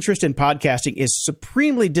interest in podcasting is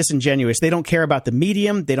supremely disingenuous. They don't care about the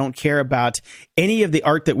medium. They don't care about any of the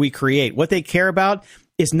art that we create. What they care about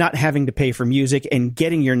is not having to pay for music and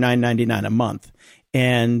getting your $9.99 a month.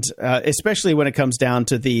 And especially when it comes down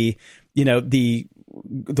to the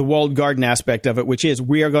walled garden aspect of it, which is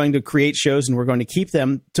we are going to create shows and we're going to keep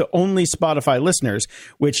them to only Spotify listeners,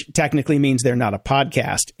 which technically means they're not a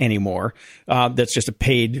podcast anymore. That's just a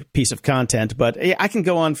paid piece of content. But I can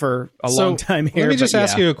go on for a long time here. Let me just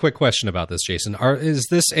ask you a quick question about this, Jason. Is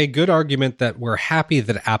this a good argument that we're happy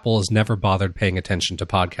that Apple has never bothered paying attention to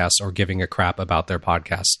podcasts or giving a crap about their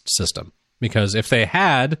podcast system? Because if they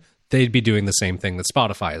had, they'd be doing the same thing that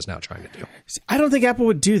Spotify is now trying to do. I don't think Apple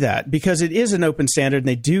would do that because it is an open standard and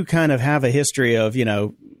they do kind of have a history of,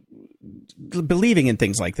 believing in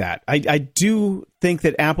things like that. I do think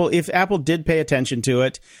that if Apple did pay attention to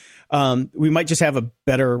it, we might just have a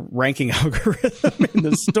better ranking algorithm in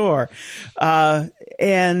the store.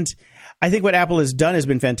 And I think what Apple has done has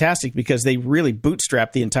been fantastic because they really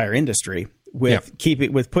bootstrapped the entire industry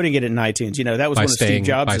with putting it in iTunes. You know, that was one of Steve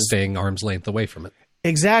Jobs' staying arm's length away from it.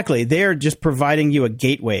 Exactly. They're just providing you a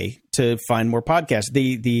gateway to find more podcasts.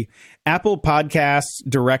 The Apple Podcasts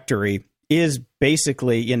directory is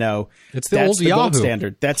basically, it's the old Yahoo gold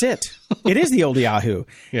standard. That's it. It is the old Yahoo.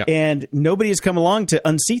 Yeah. And nobody has come along to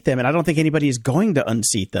unseat them. And I don't think anybody is going to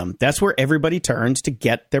unseat them. That's where everybody turns to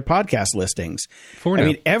get their podcast listings.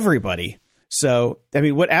 Everybody. So,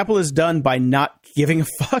 what Apple has done by not giving a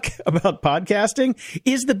fuck about podcasting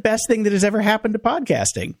is the best thing that has ever happened to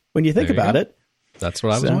podcasting when you think about it. That's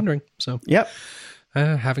what I was wondering. So, yep.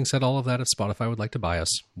 Having said all of that, if Spotify would like to buy us,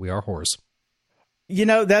 we are whores.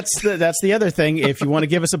 That's the other thing. If you want to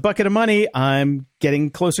give us a bucket of money, I'm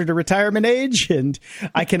getting closer to retirement age, and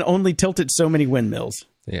I can only tilt it so many windmills.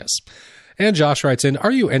 Yes. And Josh writes in,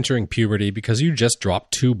 are you entering puberty because you just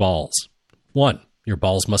dropped 2 balls? 1, your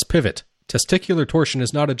balls must pivot. Testicular torsion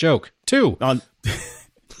is not a joke. 2,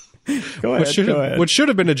 Go ahead. What should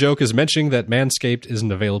have been a joke is mentioning that Manscaped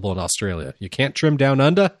isn't available in Australia. You can't trim down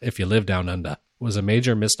under if you live down under. It was a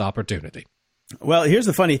major missed opportunity. Well, here's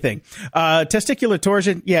the funny thing. Testicular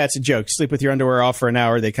torsion, yeah, it's a joke. Sleep with your underwear off for an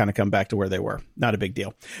hour, they kind of come back to where they were. Not a big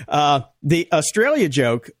deal. The Australia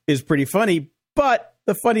joke is pretty funny, but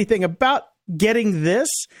the funny thing about getting this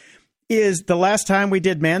is the last time we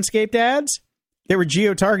did Manscaped ads, they were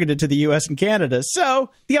geo-targeted to the U.S. and Canada. So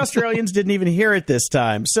the Australians didn't even hear it this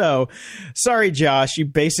time. So sorry, Josh. You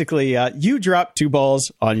basically, you dropped 2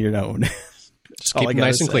 balls on your own. Just keep them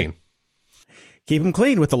nice and clean. Keep them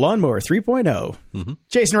clean with the Lawnmower 3.0. Mm-hmm.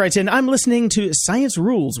 Jason writes in, I'm listening to Science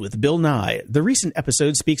Rules with Bill Nye. The recent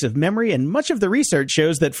episode speaks of memory, and much of the research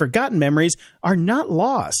shows that forgotten memories are not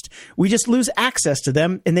lost. We just lose access to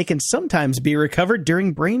them, and they can sometimes be recovered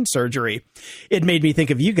during brain surgery. It made me think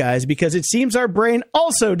of you guys because it seems our brain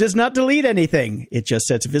also does not delete anything. It just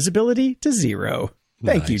sets visibility to 0.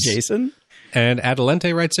 Thank you, Jason. And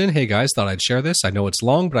Adelante writes in, hey guys, thought I'd share this. I know it's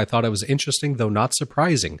long, but I thought it was interesting, though not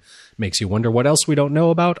surprising. Makes you wonder what else we don't know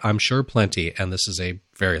about. I'm sure plenty. And this is a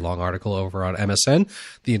very long article over on MSN.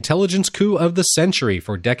 The intelligence coup of the century.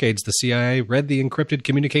 For decades, the CIA read the encrypted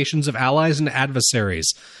communications of allies and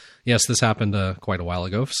adversaries. Yes, this happened quite a while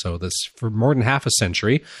ago. So this, for more than half a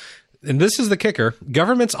century, And this is the kicker.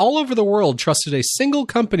 Governments all over the world trusted a single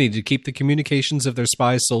company to keep the communications of their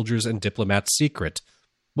spies, soldiers, and diplomats secret.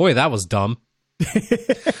 Boy, that was dumb.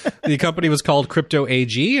 The company was called Crypto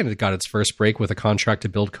AG, and it got its first break with a contract to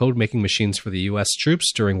build code-making machines for the U.S.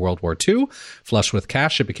 troops during World War II. Flush with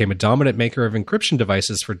cash, it became a dominant maker of encryption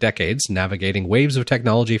devices for decades, navigating waves of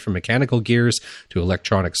technology from mechanical gears to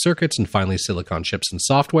electronic circuits and finally silicon chips and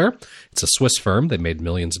software. It's a Swiss firm. They made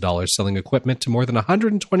millions of dollars selling equipment to more than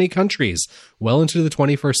 120 countries well into the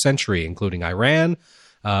 21st century, including Iran,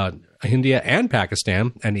 India, and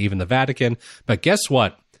Pakistan, and even the Vatican. But guess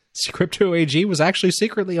what? Crypto AG was actually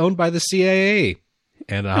secretly owned by the CIA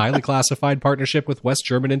and a highly classified partnership with West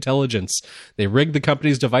German intelligence. They rigged the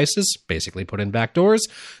company's devices, basically put in backdoors,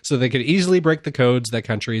 so they could easily break the codes that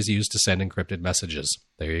countries use to send encrypted messages.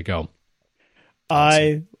 There you go.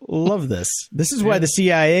 I love this. This is why the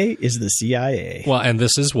CIA is the CIA. Well, and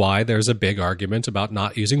this is why there's a big argument about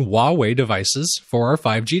not using Huawei devices for our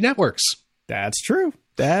 5G networks. That's true.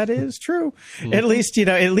 That is true. At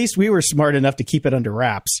least we were smart enough to keep it under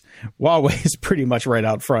wraps. Huawei is pretty much right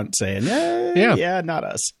out front saying, yeah, not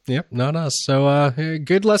us. Yep, not us. So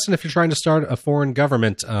good lesson if you're trying to start a foreign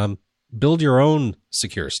government. Build your own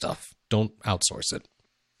secure stuff. Don't outsource it.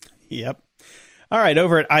 Yep. All right,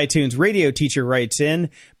 over at iTunes, Radio Teacher writes in,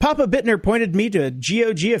 Papa Bittner pointed me to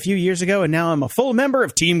GOG a few years ago, and now I'm a full member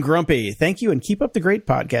of Team Grumpy. Thank you, and keep up the great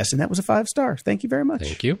podcast. And that was a 5-star. Thank you very much.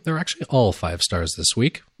 Thank you. They're actually all 5 stars this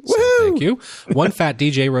week. So Woohoo! thank you. One Fat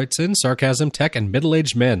DJ writes in, sarcasm, tech, and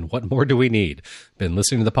middle-aged men. What more do we need? Been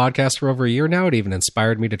listening to the podcast for over a year now. It even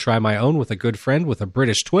inspired me to try my own with a good friend with a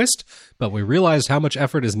British twist, but we realized how much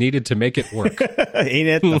effort is needed to make it work. Ain't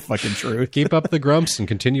it the fucking truth? Keep up the grumps and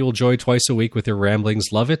continual joy twice a week with your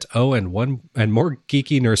ramblings. Love it. Oh, and more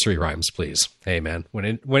geeky nursery rhymes, please. Hey, man,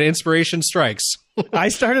 when inspiration strikes. I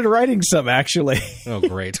started writing some, actually. Oh,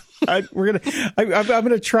 great. I'm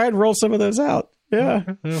gonna try and roll some of those out. Yeah.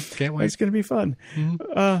 Well, can't wait. It's going to be fun.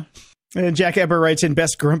 And Jack Eber writes in,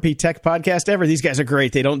 best grumpy tech podcast ever. These guys are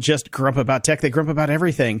great. They don't just grump about tech. They grump about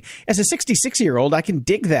everything. As a 66-year-old, I can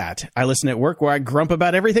dig that. I listen at work where I grump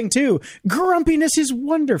about everything too. Grumpiness is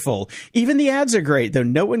wonderful. Even the ads are great, though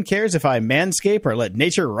no one cares if I manscape or let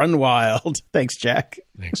nature run wild. Thanks, Jack.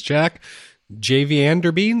 Thanks, Jack. JV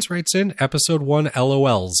Anderbeans writes in, episode 1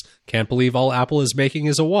 LOLs. Can't believe all Apple is making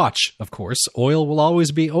is a watch. Of course, oil will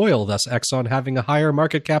always be oil, thus Exxon having a higher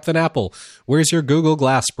market cap than Apple. Where's your Google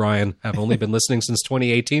Glass, Brian? I've only been listening since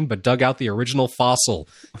 2018, but dug out the original fossil.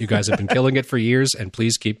 You guys have been killing it for years, and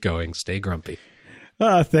please keep going. Stay grumpy.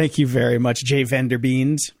 Thank you very much, J.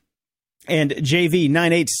 Vanderbeans. And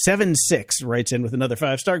JV9876 writes in with another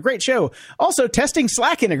 5-star. Great show. Also testing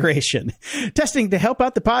Slack integration. Testing to help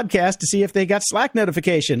out the podcast to see if they got Slack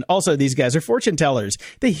notification. Also, these guys are fortune tellers.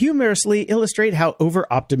 They humorously illustrate how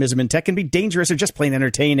over-optimism in tech can be dangerous or just plain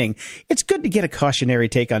entertaining. It's good to get a cautionary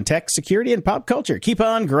take on tech, security, and pop culture. Keep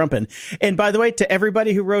on grumping. And by the way, to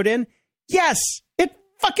everybody who wrote in, yes, it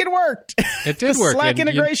fucking worked. It did work. Slack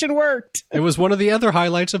integration worked. It was one of the other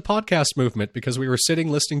highlights of Podcast Movement because we were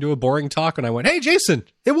sitting listening to a boring talk and I went, hey, Jason,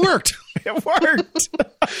 it worked. It worked.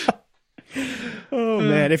 Oh,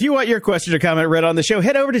 man. If you want your question or comment read on the show,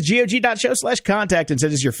 head over to gog.show/contact and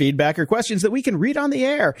send us your feedback or questions that we can read on the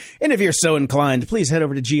air. And if you're so inclined, please head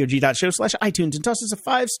over to gog.show/iTunes and toss us a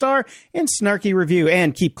 5-star and snarky review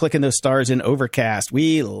and keep clicking those stars in Overcast.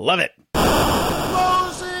 We love it.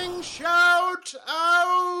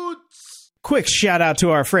 Quick shout out to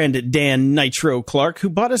our friend Dan Nitro Clark, who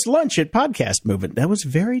bought us lunch at Podcast Movement. That was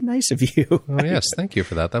very nice of you. Oh, yes. Thank you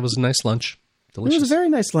for that. That was a nice lunch. Delicious. It was a very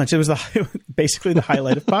nice lunch. It was basically the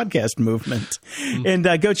highlight of Podcast Movement. And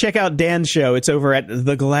go check out Dan's show. It's over at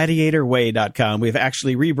thegladiatorway.com. We've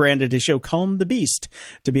actually rebranded his show Calm the Beast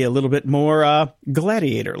to be a little bit more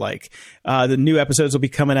gladiator-like. The new episodes will be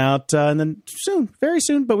coming out and then soon, very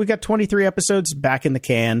soon. But we've got 23 episodes back in the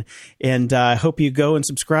can. And I hope you go and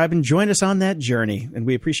subscribe and join us on that journey. And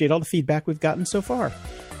we appreciate all the feedback we've gotten so far.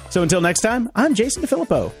 So until next time, I'm Jason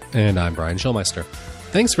DeFilippo. And I'm Brian Schulmeister.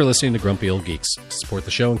 Thanks for listening to Grumpy Old Geeks. To support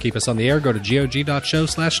the show and keep us on the air, go to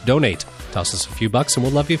gog.show/donate. Toss us a few bucks and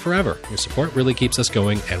we'll love you forever. Your support really keeps us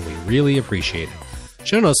going and we really appreciate it.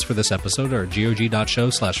 Show notes for this episode are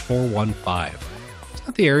gog.show/415. Is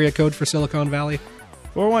that the area code for Silicon Valley?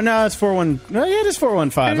 41, no, it's 41. No, yeah, it is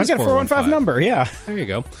 415. I got a 415 number, yeah. There you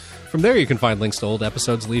go. From there, you can find links to old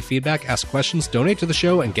episodes, leave feedback, ask questions, donate to the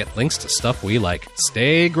show, and get links to stuff we like.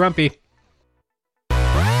 Stay grumpy.